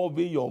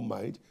 Involving your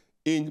mind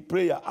in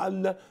prayer.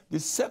 And the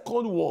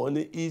second one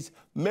is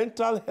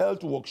Mental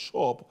Health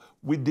Workshop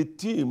with the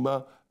theme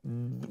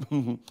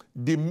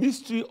The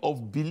Mystery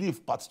of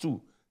Belief Part 2.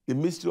 The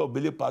Mystery of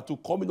Belief Part 2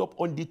 coming up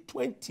on the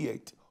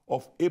 20th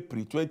of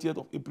April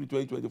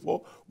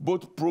 2024.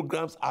 Both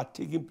programs are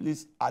taking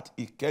place at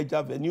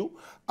Ikeja venue,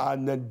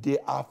 and they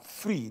are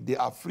free. They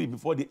are free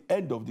before the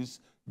end of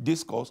this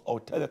discourse or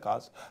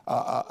telecast.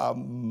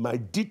 My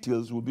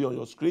details will be on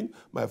your screen,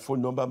 my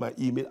phone number, my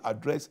email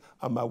address,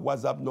 and my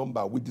WhatsApp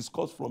number. We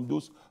discuss from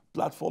those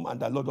platform, and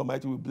the Lord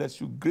Almighty will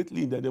bless you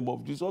greatly in the name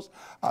of Jesus.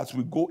 As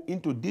we go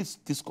into this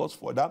discourse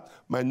further,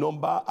 my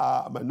number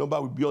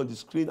will be on the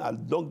screen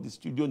along the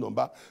studio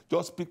number.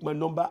 Just pick my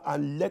number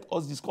and let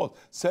us discuss.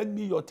 Send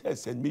me your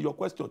test, send me your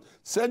question,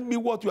 send me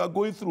what you are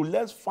going through.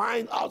 Let's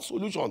find out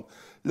solution.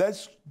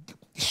 Let's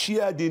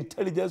share the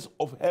intelligence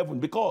of heaven,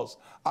 because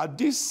at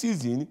this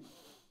season,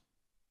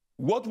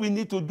 what we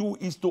need to do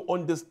is to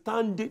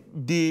understand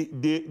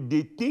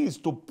the things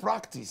to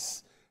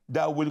practice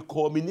that will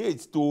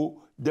culminate to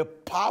the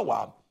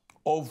power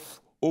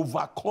of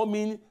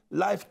overcoming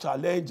life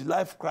challenge,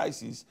 life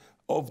crisis,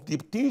 of the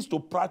things to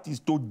practice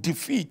to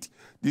defeat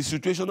the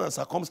situation and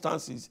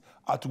circumstances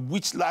at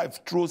which life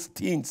throws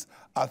things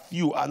at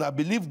you. And I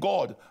believe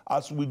God,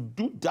 as we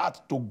do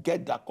that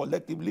together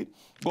collectively,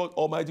 God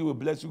Almighty will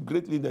bless you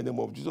greatly in the name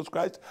of Jesus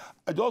Christ.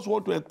 I just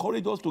want to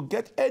encourage us to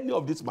get any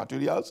of these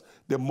materials,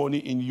 The Money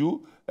in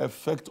You,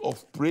 Effect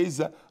of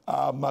Praise,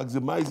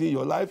 Maximizing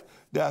Your Life.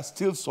 There are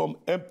still some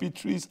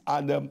MP3s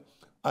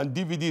and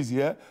DVDs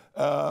here,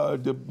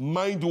 The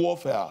Mind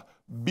Warfare,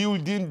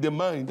 Building the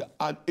Mind,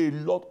 and a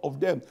lot of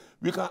them.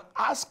 You can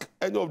ask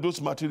any of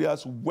those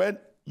materials when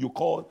you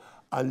call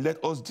and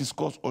let us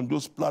discuss on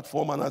those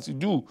platforms. And as you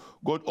do,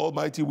 God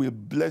Almighty will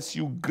bless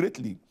you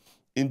greatly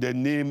in the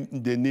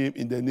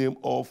name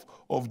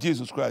of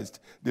Jesus Christ.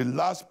 The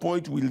last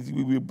point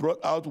we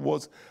brought out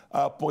was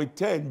point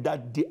 10,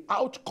 that the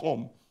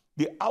outcome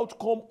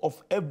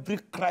of every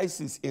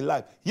crisis in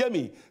life, hear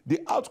me,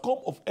 the outcome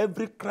of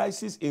every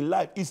crisis in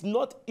life is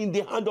not in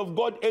the hand of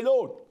God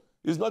alone.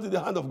 It's not in the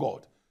hand of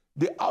God.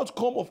 The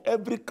outcome of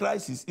every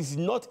crisis is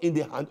not in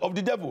the hand of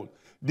the devil.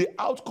 The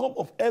outcome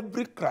of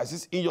every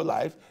crisis in your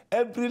life,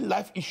 every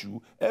life issue,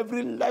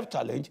 every life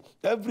challenge,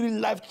 every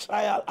life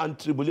trial and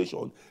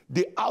tribulation,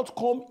 the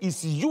outcome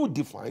is you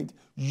defined,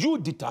 you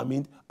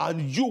determined,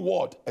 and you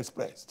what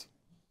expressed.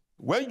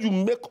 When you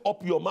make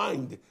up your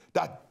mind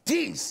that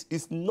this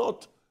is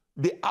not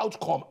the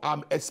outcome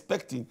I'm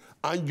expecting,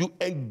 and you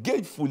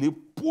engage fully,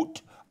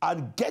 put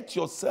and get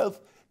yourself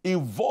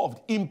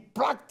involved in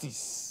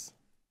practice,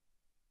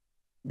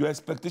 your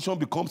expectation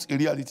becomes a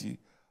reality.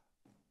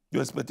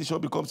 Your expectation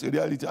becomes a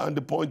reality. And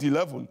the point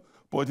 11,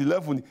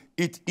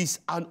 it is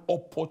an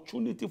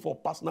opportunity for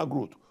personal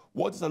growth.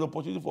 What is an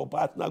opportunity for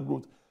personal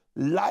growth?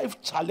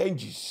 Life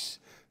challenges,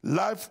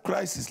 life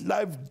crisis,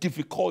 life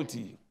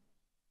difficulty,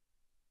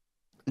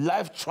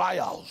 life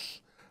trials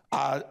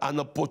are an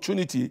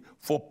opportunity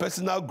for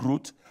personal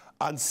growth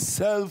and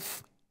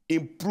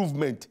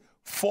self-improvement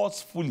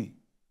forcefully.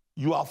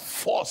 You are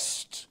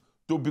forced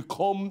to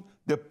become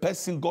the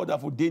person God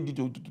has ordained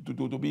you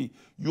to be.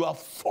 You are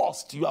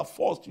forced.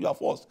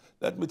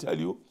 Let me tell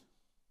you,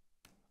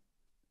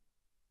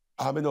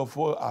 how many of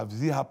you have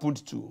this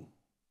happened to?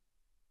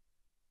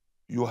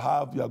 You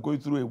are going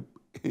through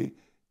a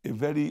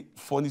very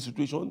funny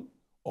situation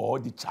or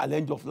the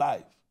challenge of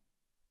life.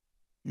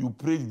 You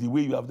prayed the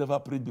way you have never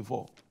prayed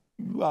before.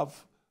 You have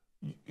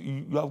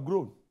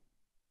grown.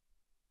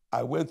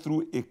 I went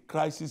through a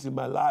crisis in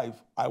my life.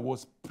 I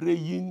was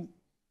praying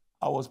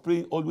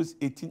always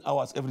 18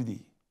 hours every day.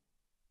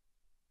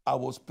 I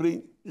was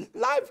praying.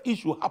 Life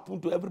issue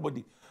happened to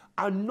everybody.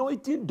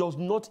 Anointing does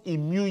not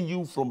immune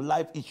you from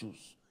life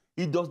issues.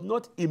 It does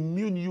not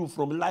immune you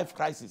from life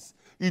crisis.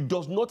 It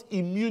does not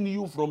immune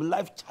you from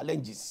life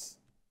challenges.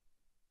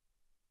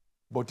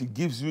 but it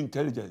gives you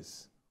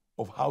intelligence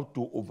of how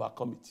to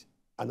overcome it.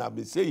 And I've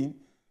been saying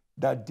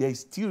that there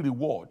is still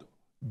reward,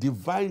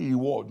 divine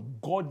reward,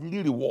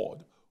 godly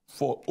reward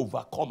for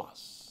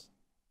overcomers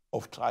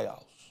of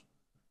trials.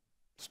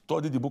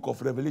 Study the book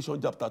of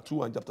Revelation chapter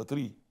 2 and chapter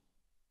 3.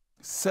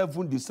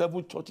 The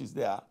 7 churches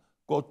there,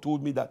 God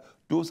told me that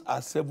those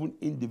are 7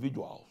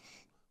 individuals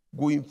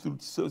going through,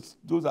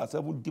 those are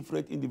 7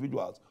 different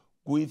individuals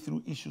going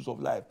through issues of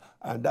life.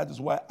 And that is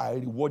why I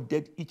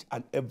rewarded each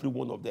and every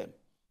one of them.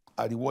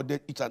 I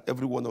rewarded each and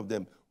every one of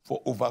them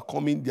for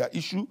overcoming their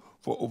issue,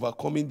 for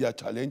overcoming their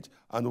challenge,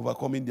 and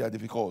overcoming their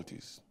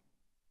difficulties.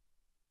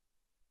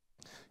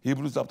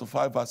 Hebrews chapter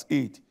 5 verse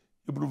 8.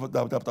 Hebrews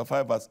chapter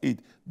 5 verse 8.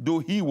 Though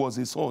he was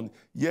a son,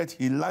 yet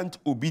he learnt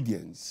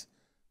obedience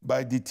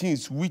by the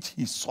things which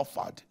he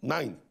suffered.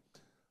 9.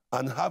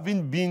 And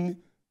having been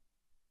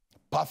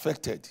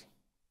perfected,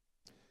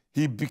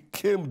 he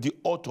became the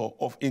author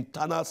of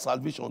eternal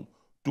salvation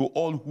to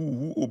all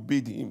who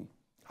obeyed him.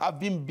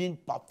 Having been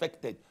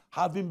perfected,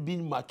 having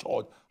been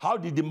matured. How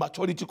did the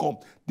maturity come?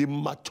 The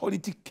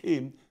maturity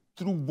came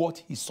through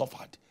what he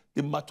suffered.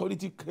 The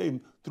maturity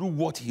came through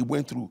what he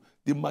went through.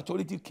 The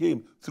maturity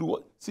came through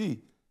what...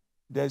 See,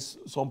 there's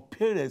some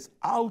parents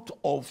out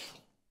of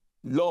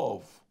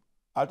love,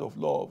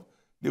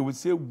 they will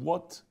say,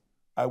 what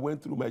I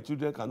went through, my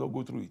children cannot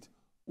go through it.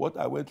 What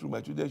I went through,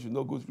 my children should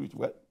not go through it.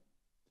 Well,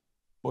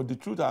 but the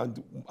truth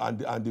and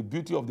the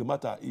beauty of the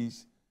matter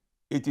is,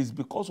 it is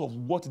because of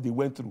what they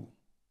went through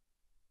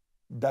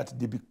that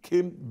they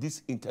became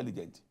this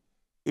intelligent.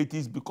 It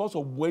is because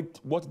of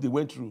what they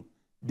went through,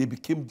 they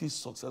became this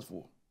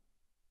successful.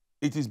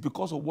 It is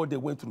because of what they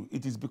went through.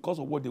 It is because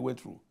of what they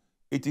went through.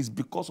 It is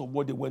because of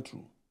what they went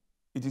through.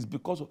 It is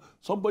because of...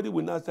 Somebody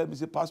will now tell me,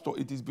 say, Pastor,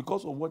 it is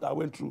because of what I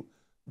went through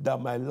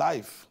that my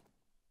life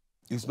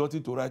is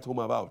nothing to write home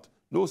about.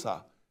 No,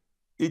 sir.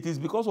 It is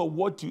because of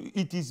what you...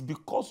 It is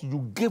because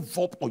you gave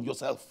up on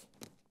yourself.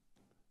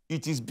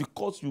 It is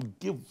because you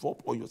gave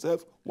up on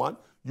yourself. 1,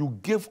 you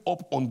gave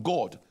up on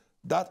God.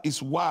 That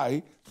is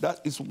why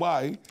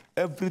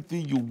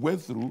everything you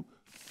went through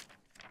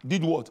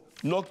did what?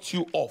 Knocked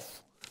you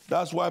off.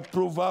 That's why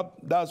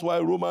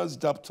Romans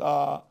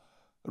chapter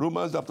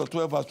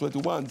 12 verse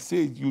 21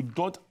 says you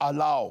don't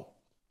allow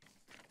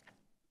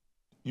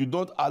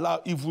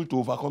evil to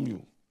overcome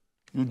you.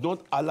 You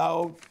don't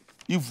allow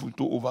evil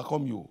to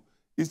overcome you.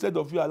 Instead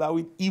of you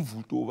allowing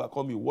evil to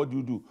overcome you, what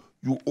do?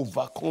 You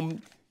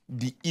overcome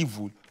the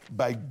evil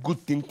by good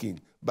thinking,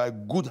 by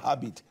good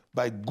habit,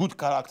 by good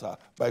character,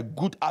 by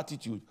good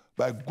attitude,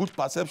 by good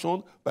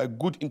perception, by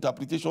good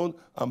interpretation,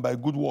 and by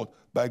good word,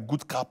 by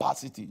good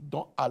capacity.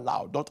 Don't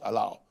allow.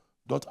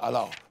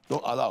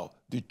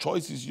 The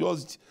choice is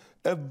yours.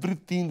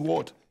 Everything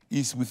what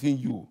is within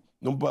you.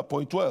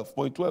 Point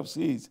 12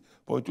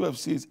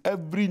 says,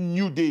 every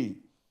new day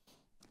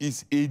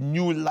is a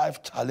new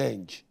life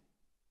challenge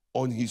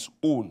on his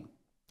own,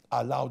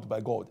 allowed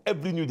by God.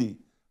 Every new day,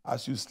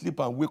 as you sleep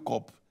and wake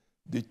up,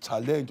 the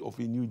challenge of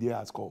a new day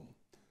has come.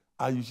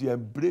 And you should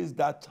embrace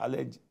that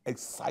challenge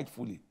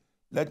excitefully.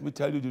 Let me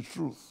tell you the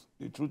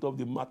truth of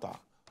the matter,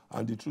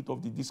 and the truth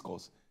of the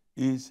discourse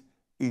is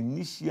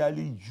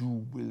initially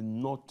you will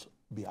not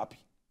be happy.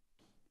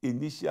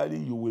 Initially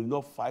you will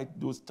not fight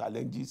those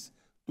challenges,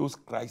 those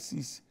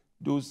crises,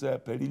 those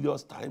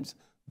perilous times,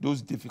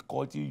 those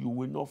difficulties. You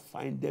will not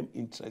find them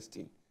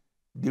interesting.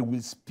 They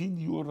will spin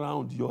you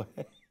around. Your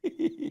head,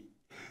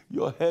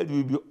 your head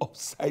will be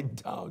upside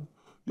down.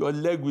 Your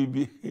leg will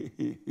be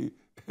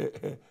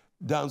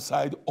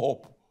downside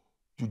up.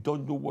 You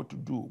don't know what to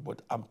do,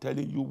 but I'm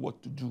telling you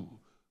what to do.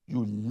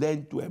 You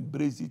learn to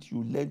embrace it.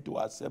 You learn to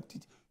accept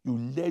it. You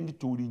learn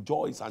to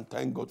rejoice and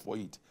thank God for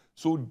it,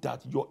 so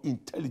that your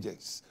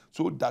intelligence,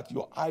 so that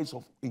your eyes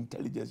of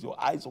intelligence,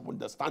 your eyes of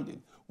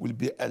understanding will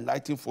be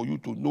enlightened for you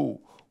to know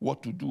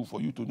what to do,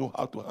 for you to know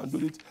how to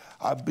handle it.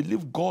 I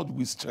believe God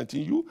will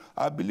strengthen you.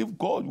 I believe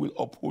God will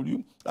uphold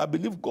you. I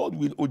believe God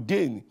will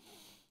ordain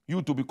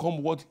you to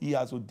become what he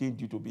has ordained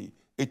you to be.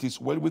 It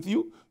is well with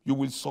you. You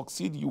will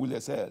succeed. You will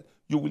excel.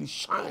 You will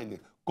shine.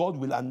 God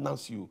will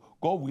announce you.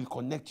 God will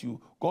connect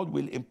you. God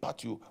will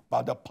impart you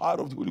by the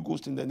power of the Holy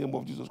Ghost in the name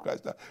of Jesus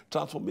Christ. The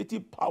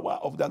transformative power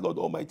of the Lord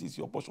Almighty is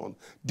your portion.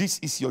 This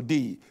is your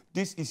day.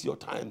 This is your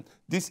time.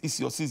 This is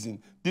your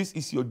season. This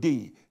is your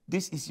day.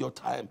 This is your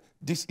time.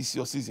 This is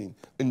your season.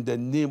 In the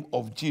name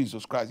of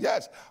Jesus Christ.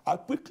 Yes, I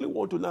quickly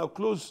want to now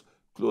close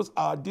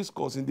our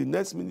discourse. In the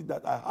next minute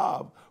that I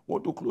have,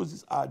 want to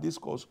close our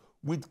discourse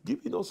with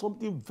giving us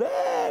something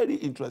very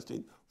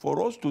interesting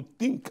for us to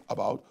think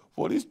about,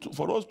 for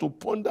us to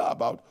ponder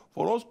about,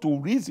 for us to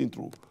reason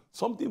through.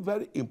 Something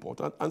very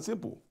important and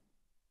simple.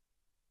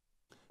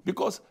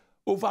 Because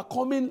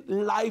overcoming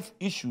life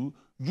issue,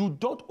 you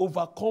don't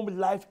overcome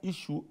life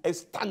issue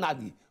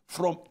externally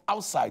from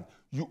outside.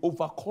 You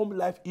overcome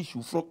life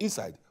issue from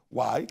inside.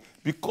 Why?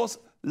 Because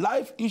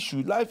life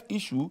issue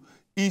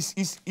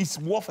is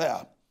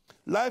warfare.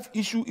 Life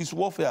issue is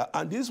warfare,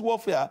 and this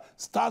warfare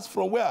starts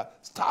from where?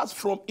 Starts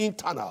from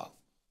internal.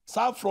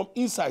 Starts from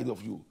inside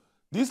of you.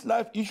 This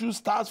life issue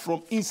starts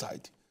from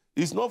inside.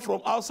 It's not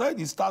from outside,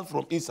 it starts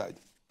from inside.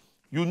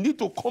 You need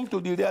to come to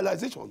the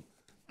realization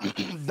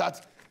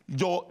that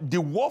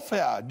the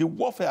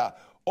warfare,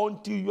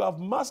 until you have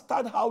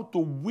mastered how to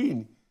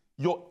win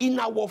your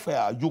inner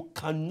warfare, you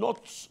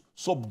cannot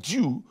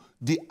subdue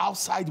the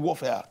outside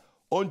warfare.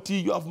 Until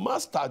you have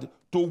mastered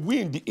to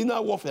win the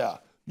inner warfare,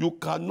 you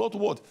cannot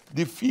what?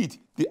 Defeat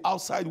the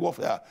outside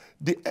warfare.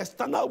 The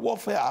external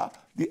warfare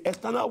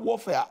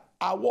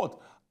are what?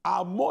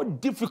 Are more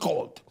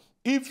difficult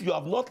if you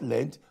have not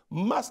learned,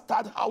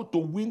 mastered how to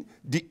win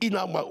the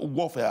inner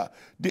warfare.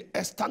 The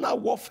external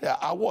warfare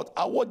are what?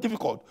 Are what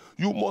difficult?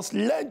 You must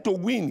learn to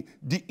win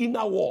the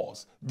inner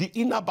wars, the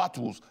inner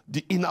battles,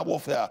 the inner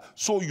warfare.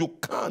 So you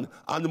can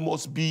and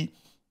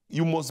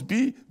you must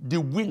be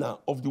the winner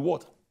of the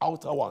what?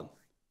 Outer one.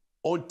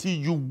 Until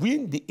you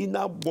win the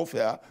inner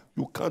warfare,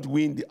 you can't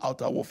win the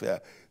outer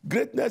warfare.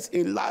 Greatness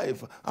in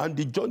life and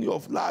the journey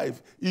of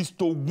life is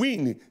to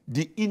win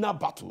the inner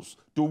battles,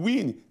 to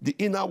win the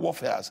inner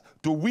warfares,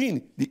 to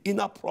win the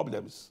inner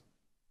problems.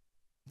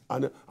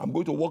 And I'm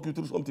going to walk you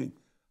through something.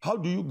 How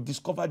do you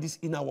discover these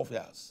inner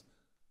warfares?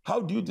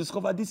 How do you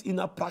discover this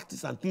inner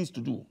practice and things to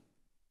do?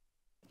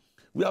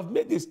 We have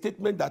made a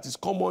statement that is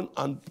common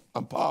and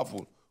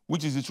powerful,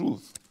 which is the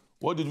truth.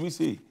 What did we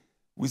say?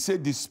 We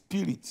said the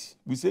spirit.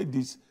 We said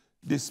this.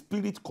 The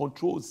spirit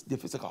controls the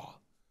physical.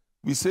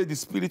 We say the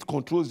spirit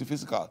controls the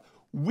physical,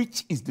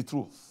 which is the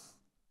truth.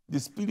 The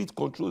spirit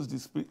controls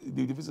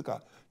the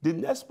physical. The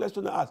next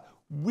question I ask: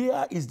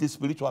 where is the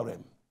spiritual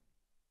realm?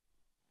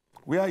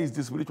 Where is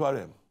the spiritual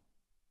realm?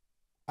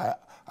 I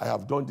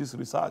have done this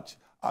research,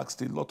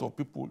 asked a lot of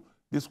people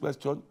this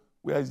question: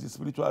 where is the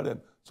spiritual realm?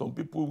 Some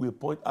people will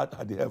point out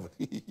at the heaven.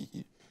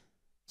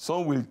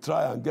 Some will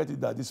try and get it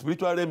that the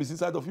spiritual realm is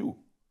inside of you.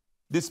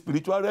 The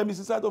spiritual realm is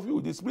inside of you.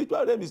 The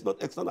spiritual realm is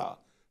not external.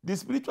 The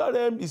spiritual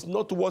realm is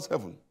not towards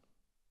heaven.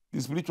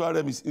 The spiritual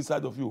realm is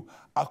inside of you.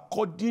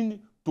 According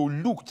to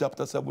Luke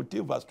chapter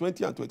 17, verse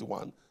 20 and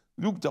 21.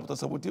 Luke chapter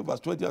 17, verse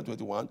 20 and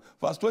 21.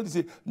 Verse 20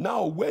 says,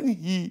 now when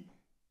he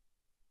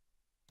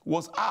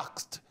was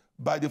asked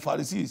by the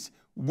Pharisees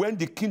when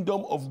the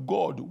kingdom of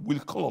God will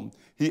come,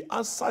 he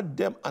answered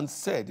them and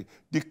said,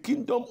 the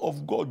kingdom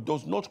of God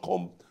does not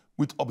come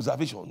with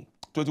observation.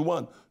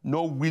 21,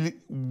 nor will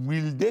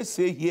they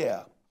say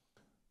here,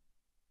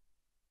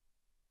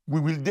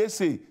 will they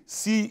say,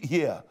 see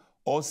here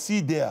or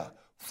see there,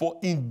 for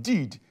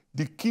indeed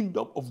the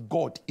kingdom of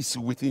God is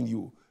within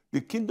you.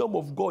 The kingdom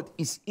of God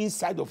is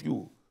inside of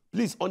you.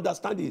 Please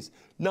understand this.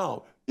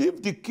 Now,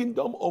 if the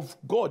kingdom of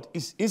God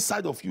is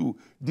inside of you,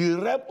 the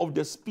realm of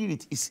the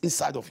spirit is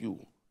inside of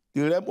you.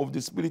 The realm of the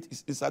spirit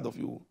is inside of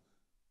you.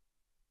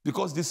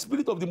 Because the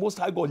spirit of the Most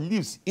High God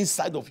lives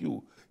inside of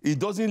you. It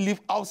doesn't live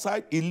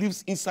outside, it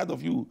lives inside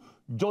of you.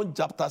 John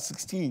chapter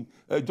 14,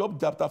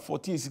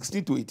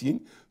 16 to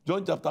 18.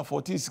 John chapter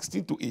 14,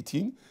 16 to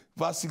 18.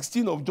 Verse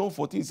 16 of John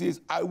 14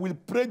 says, I will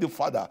pray the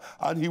Father,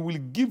 and he will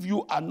give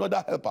you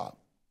another helper,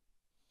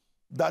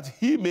 that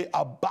he may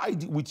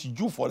abide with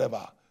you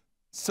forever.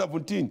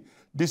 17,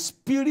 the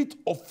Spirit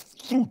of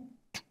truth,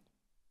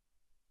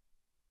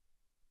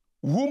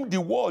 whom the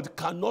world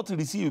cannot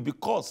receive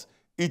because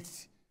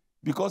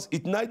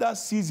it neither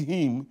sees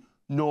him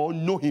nor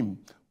know him,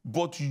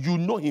 but you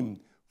know him,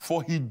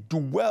 for he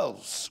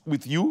dwells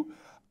with you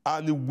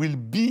and will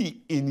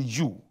be in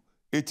you.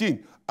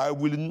 18, I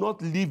will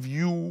not leave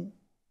you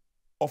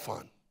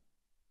orphan.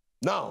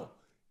 Now,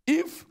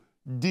 if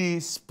the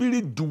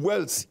Spirit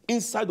dwells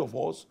inside of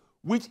us,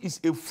 which is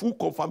a full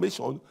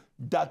confirmation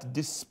that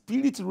the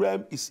spirit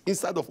realm is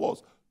inside of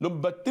us.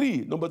 Number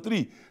three,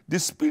 the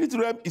spirit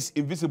realm is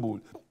invisible.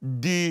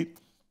 The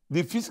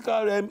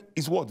physical realm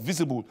is what?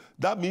 Visible.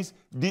 That means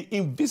the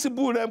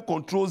invisible realm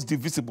controls the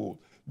visible.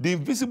 The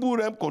invisible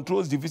realm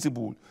controls the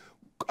visible.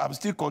 I'm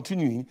still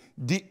continuing.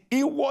 The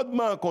inward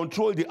man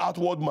controls the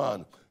outward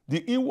man. The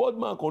inward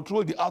man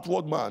controls the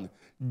outward man.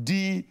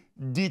 The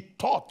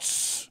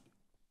thoughts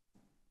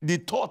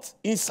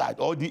inside,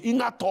 or the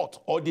inner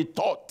thought, or the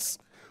thoughts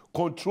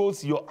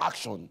controls your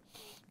action.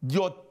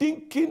 Your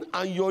thinking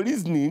and your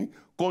reasoning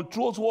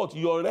controls what?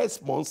 Your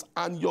response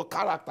and your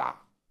character.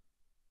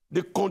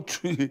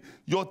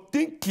 Your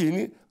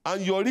thinking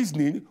and your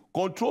reasoning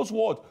controls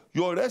what?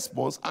 Your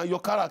response and your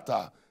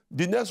character.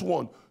 The next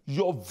one,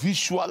 your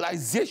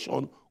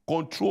visualization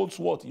controls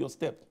what? Your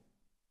step.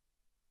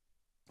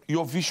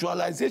 Your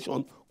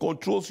visualization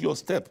controls your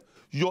step.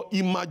 Your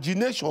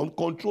imagination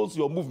controls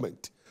your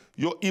movement.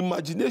 Your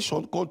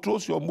imagination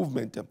controls your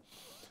movement.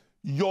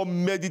 Your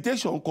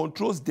meditation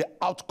controls the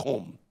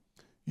outcome.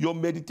 Your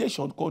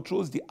meditation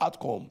controls the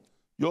outcome.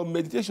 Your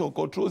meditation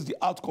controls the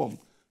outcome.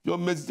 Your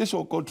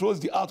meditation controls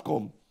the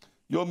outcome.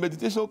 Your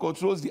meditation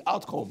controls the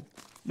outcome.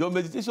 Your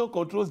meditation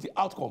controls the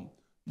outcome.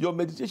 Your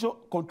meditation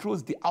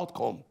controls the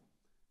outcome.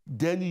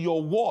 Then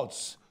your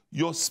words,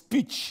 your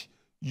speech,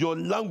 your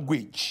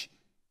language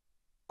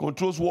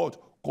controls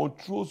what?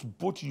 Controls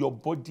both your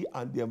body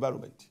and the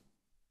environment.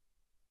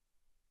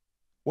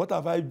 What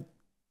have I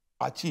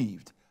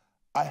achieved?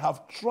 I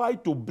have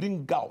tried to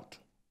bring out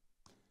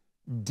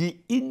the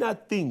inner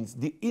things,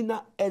 the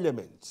inner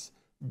elements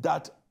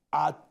that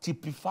are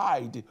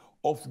typified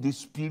of the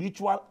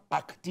spiritual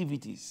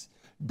activities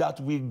that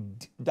will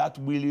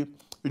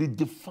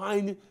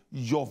redefine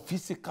your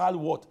physical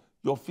what?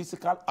 Your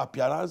physical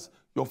appearance,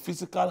 your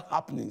physical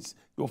happenings,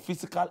 your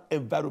physical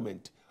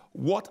environment.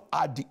 What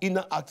are the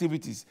inner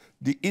activities?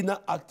 The inner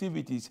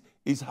activities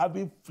is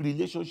having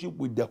relationship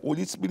with the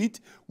Holy Spirit,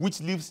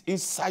 which lives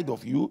inside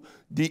of you.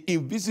 The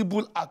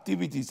invisible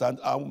activities and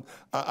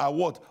are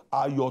what?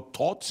 Are your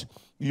thoughts,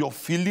 your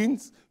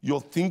feelings, your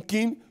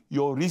thinking,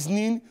 your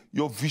reasoning,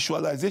 your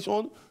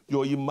visualization,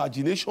 your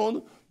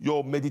imagination,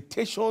 your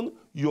meditation,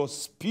 your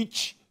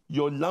speech,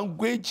 your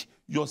language,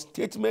 your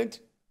statement.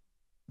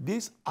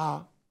 These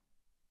are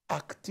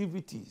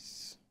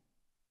activities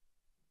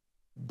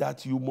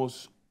that you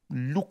must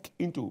look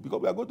into,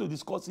 because we are going to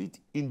discuss it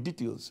in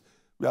details.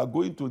 We are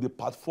going to the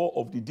part 4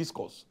 of the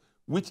discourse,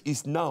 which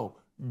is now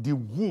the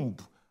womb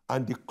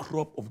and the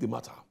crop of the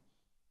matter.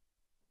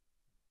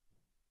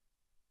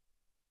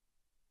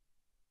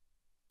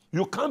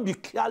 You can't be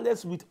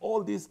careless with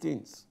all these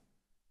things.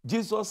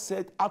 Jesus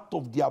said, out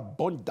of the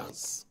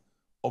abundance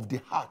of the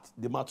heart,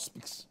 the mouth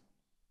speaks.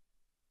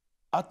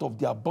 Out of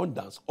the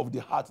abundance of the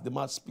heart, the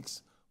mouth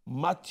speaks.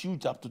 Matthew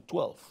chapter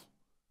 12,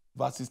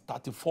 verses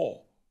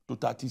 34 to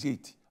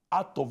 38.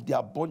 Out of the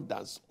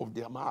abundance of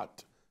the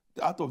heart,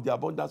 out of the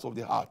abundance of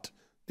the heart,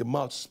 the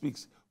mouth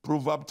speaks.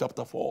 Proverbs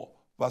chapter 4,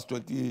 verse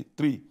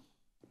 23.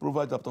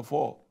 Proverbs chapter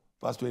 4,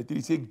 verse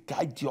 23 says,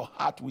 guide your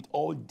heart with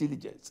all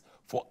diligence,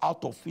 for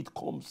out of it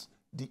comes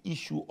the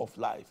issue of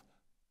life.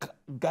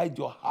 Guide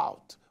your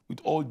heart with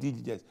all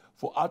diligence,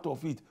 for out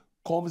of it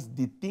comes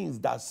the things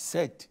that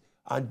set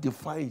and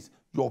defines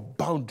your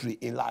boundary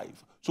in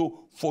life.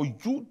 So for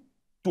you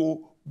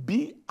to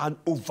be an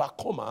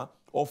overcomer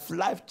of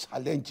life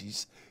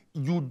challenges,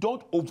 you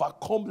don't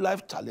overcome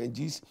life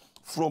challenges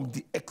from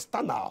the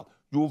external.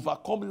 You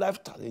overcome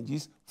life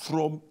challenges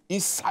from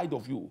inside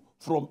of you,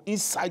 from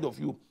inside of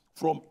you,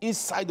 from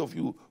inside of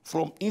you,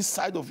 from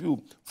inside of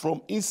you,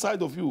 from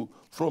inside of you,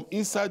 from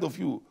inside of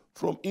you,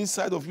 from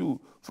inside of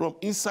you, from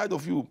inside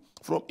of you,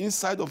 from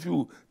inside of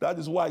you. That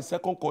is why 2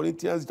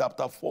 Corinthians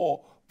chapter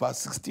 4, verse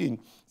 16.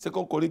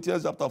 2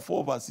 Corinthians chapter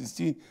 4, verse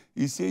 16,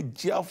 he said,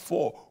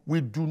 therefore,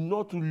 we do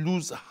not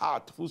lose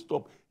heart, full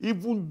stop.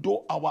 Even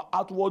though our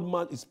outward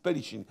man is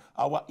perishing,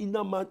 our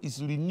inner man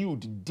is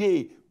renewed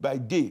day by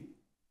day.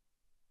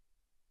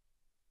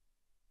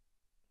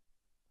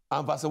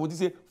 And verse 17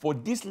 says, for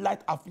this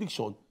light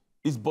affliction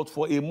is but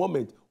for a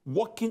moment,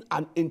 working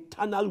an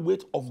internal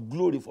weight of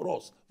glory for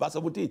us. Verse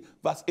 17.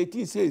 Verse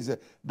 18 says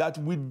that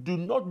we do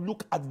not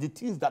look at the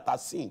things that are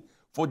seen,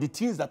 for the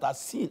things that are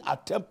seen are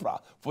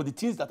temporal, for the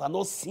things that are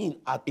not seen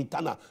are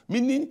eternal.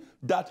 Meaning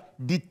that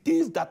the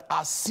things that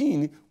are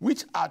seen,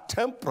 which are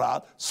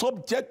temporal,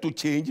 subject to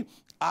change,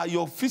 are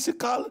your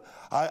physical,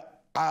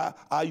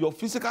 are your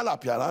physical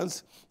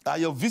appearance, are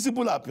your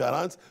visible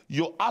appearance,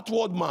 your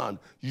outward man,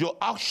 your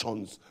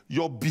actions,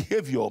 your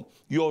behavior,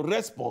 your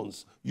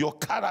response, your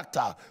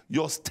character,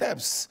 your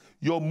steps,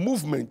 your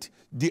movement,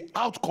 the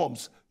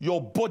outcomes,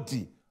 your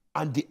body,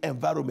 and the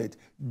environment.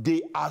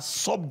 They are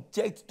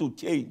subject to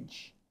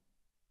change.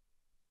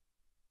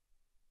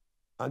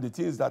 And the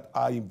things that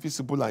are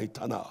invisible are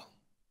eternal.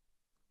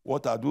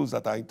 What are those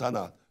that are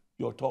eternal?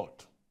 Your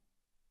thought,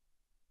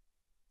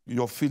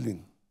 your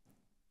feeling,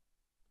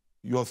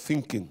 your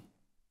thinking,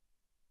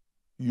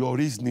 your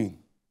reasoning,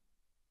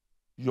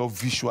 your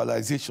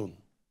visualization,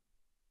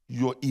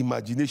 your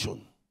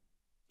imagination,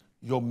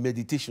 your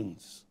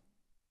meditations,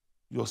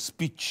 your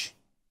speech,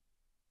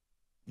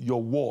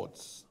 your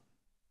words,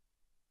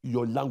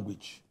 your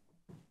language.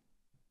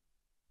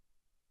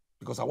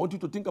 Because I want you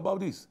to think about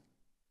this.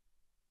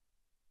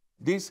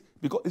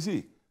 Because you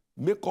see,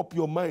 make up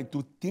your mind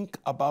to think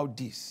about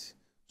this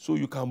so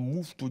you can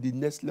move to the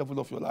next level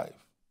of your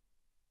life.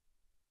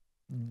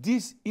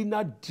 This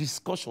inner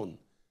discussion,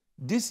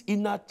 these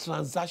inner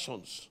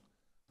transactions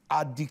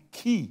are the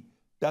key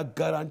that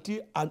guarantee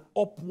an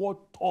upward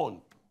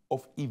turn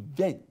of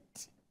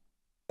events,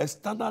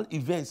 external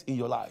events in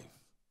your life.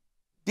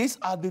 These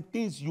are the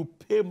things you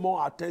pay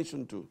more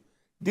attention to.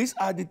 These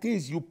are the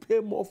things you pay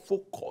more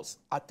focus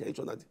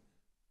attention at.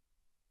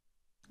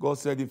 God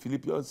said in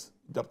Philippians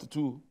chapter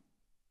 2,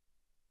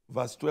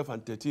 verse 12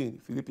 and 13,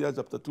 Philippians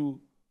chapter 2,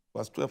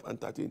 verse 12 and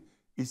 13,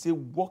 he said,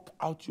 work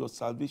out your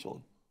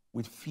salvation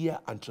with fear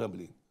and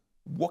trembling.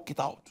 Work it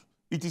out.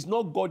 It is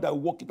not God that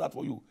will work it out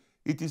for you.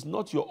 It is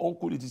not your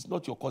uncle. It is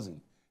not your cousin.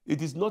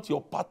 It is not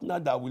your partner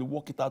that will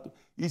work it out.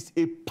 It's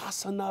a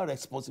personal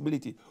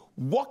responsibility.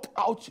 Work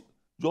out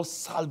your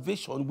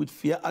salvation with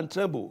fear and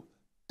tremble.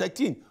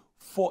 13,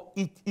 for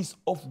it is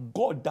of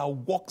God that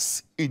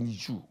works in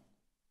you,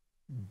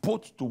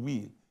 both to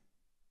will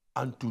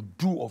and to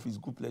do of his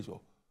good pleasure.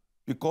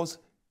 Because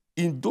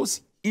in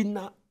those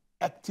inner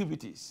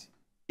activities,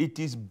 it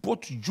is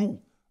both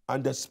you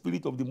and the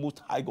Spirit of the Most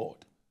High God.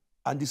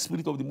 And the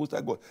Spirit of the Most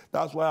High God.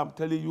 That's why I'm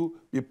telling you,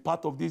 be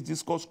part of this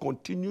discourse.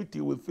 Continue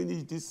till we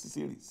finish this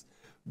series.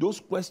 Those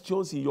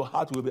questions in your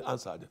heart will be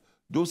answered.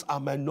 Those are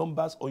my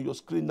numbers on your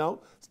screen now.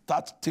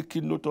 Start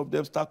taking note of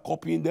them. Start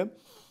copying them.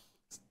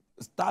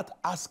 Start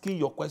asking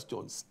your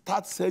questions.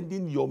 Start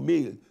sending your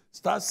mail.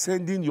 Start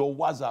sending your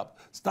WhatsApp.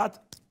 Start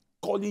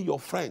calling your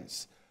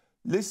friends.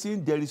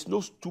 Listen, there is no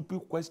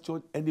stupid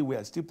question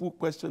anywhere. Stupid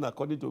questions,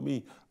 according to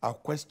me, are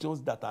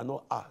questions that are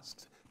not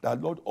asked. The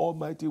Lord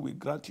Almighty will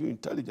grant you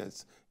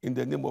intelligence in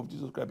the name of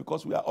Jesus Christ,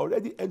 because we are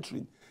already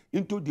entering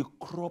into the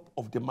crop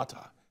of the matter,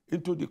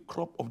 into the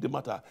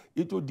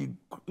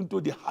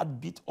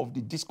heartbeat of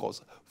the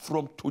discourse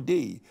from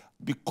today.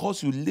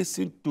 Because you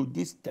listen to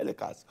this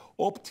telecast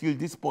up till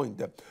this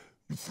point,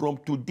 from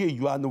today,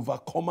 you are an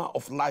overcomer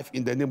of life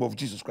in the name of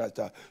Jesus Christ.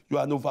 You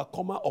are an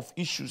overcomer of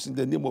issues in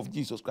the name of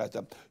Jesus Christ.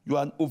 You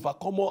are an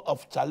overcomer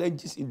of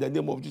challenges in the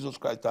name of Jesus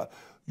Christ.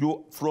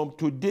 From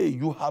today,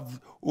 you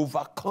have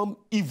overcome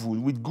evil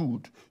with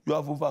good. You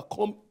have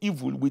overcome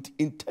evil with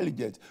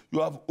intelligence.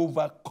 You have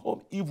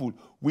overcome evil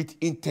with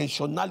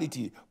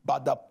intentionality by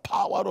the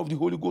power of the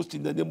Holy Ghost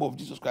in the name of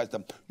Jesus Christ.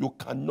 You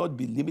cannot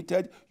be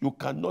limited. You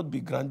cannot be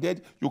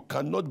grounded. You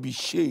cannot be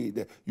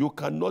shaded. You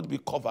cannot be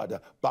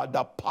covered by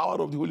the power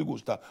of the Holy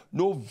Ghost.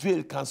 No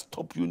veil can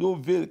stop you. No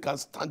veil can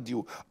stand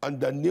you. In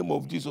the name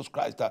of Jesus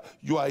Christ,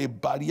 you are a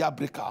barrier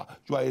breaker.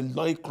 You are a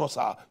line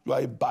crosser. You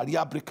are a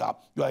barrier breaker.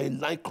 You are a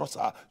line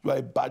crosser. You are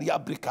a barrier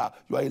breaker.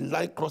 You are a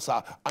line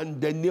crosser.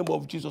 And the name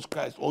of Jesus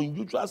Christ,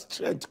 unusual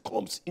strength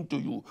comes into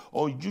you.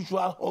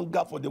 Unusual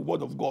hunger for the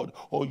word of God.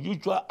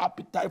 Unusual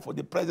appetite for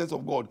the presence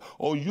of God.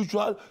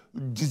 Unusual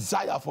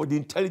desire for the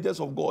intelligence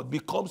of God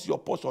becomes your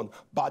portion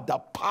by the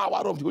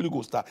power of the Holy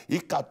Ghost.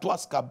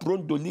 Ikatuaska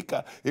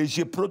brondolika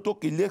ejeproto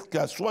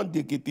kileka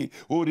swandekete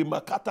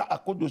orimakata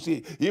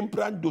akodose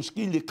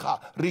imprandoski leka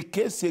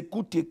rikese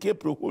kuteke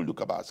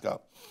proholukabaska.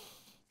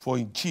 For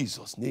in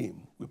Jesus'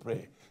 name we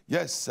pray.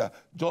 Yes,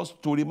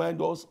 just to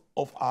remind us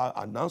of our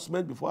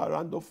announcement before I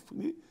round off.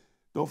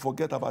 Don't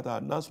forget about our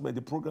announcement,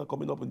 the program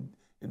coming up in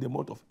the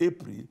month of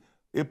April.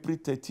 April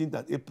 13th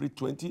and April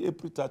 20th.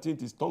 April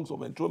 13th is Tongues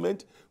of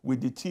Enthronement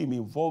with the team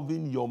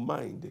involving your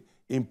mind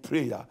in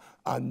prayer.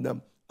 And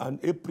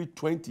April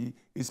 20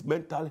 is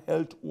Mental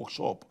Health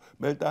Workshop.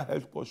 Mental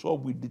Health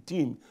Workshop with the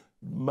team,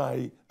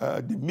 the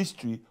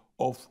Mystery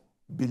of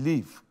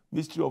Belief.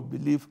 Mystery of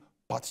Belief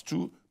Part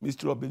 2,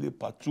 Mystery of Belief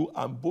Part 2,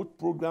 and both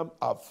programs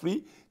are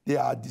free. They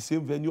are at the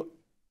same venue,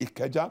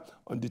 Ikeja,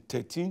 on the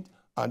 13th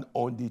and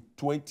on the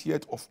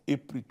 20th of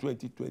April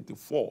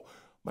 2024.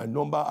 My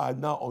number are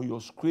now on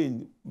your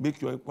screen.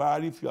 Make your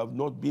inquiry if you have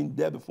not been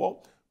there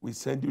before. We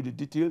send you the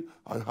detail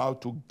on how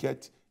to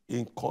get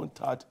in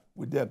contact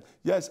with them.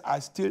 Yes, I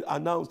still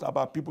announced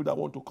about people that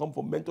want to come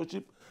for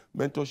mentorship.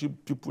 Mentorship,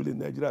 people in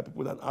Nigeria,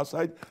 people and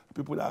outside,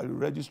 people that are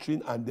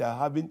registering and they are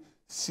having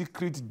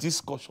secret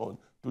discussion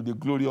to the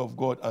glory of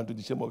God and to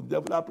the shame of the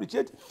devil. I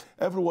appreciate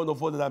every one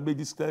of us that have made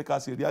this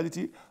telecast a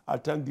reality. I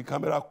thank the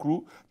camera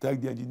crew,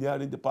 thank the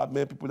engineering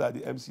department, people at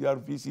the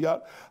MCR,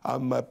 VCR,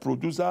 and my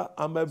producer,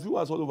 and my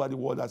viewers all over the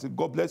world. I say,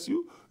 God bless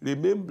you.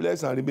 Remain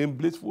blessed and remain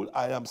blissful.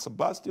 I am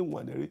Sebastian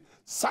Waneri,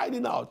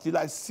 signing out till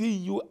I see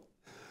you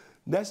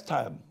next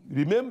time.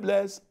 Remain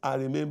blessed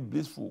and remain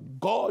blissful.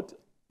 God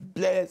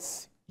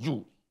bless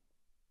you.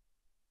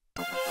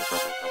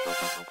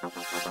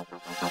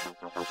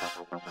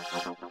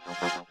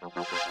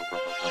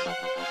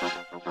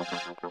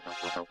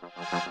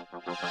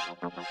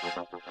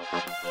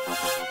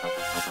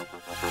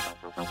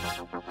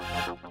 Thank you.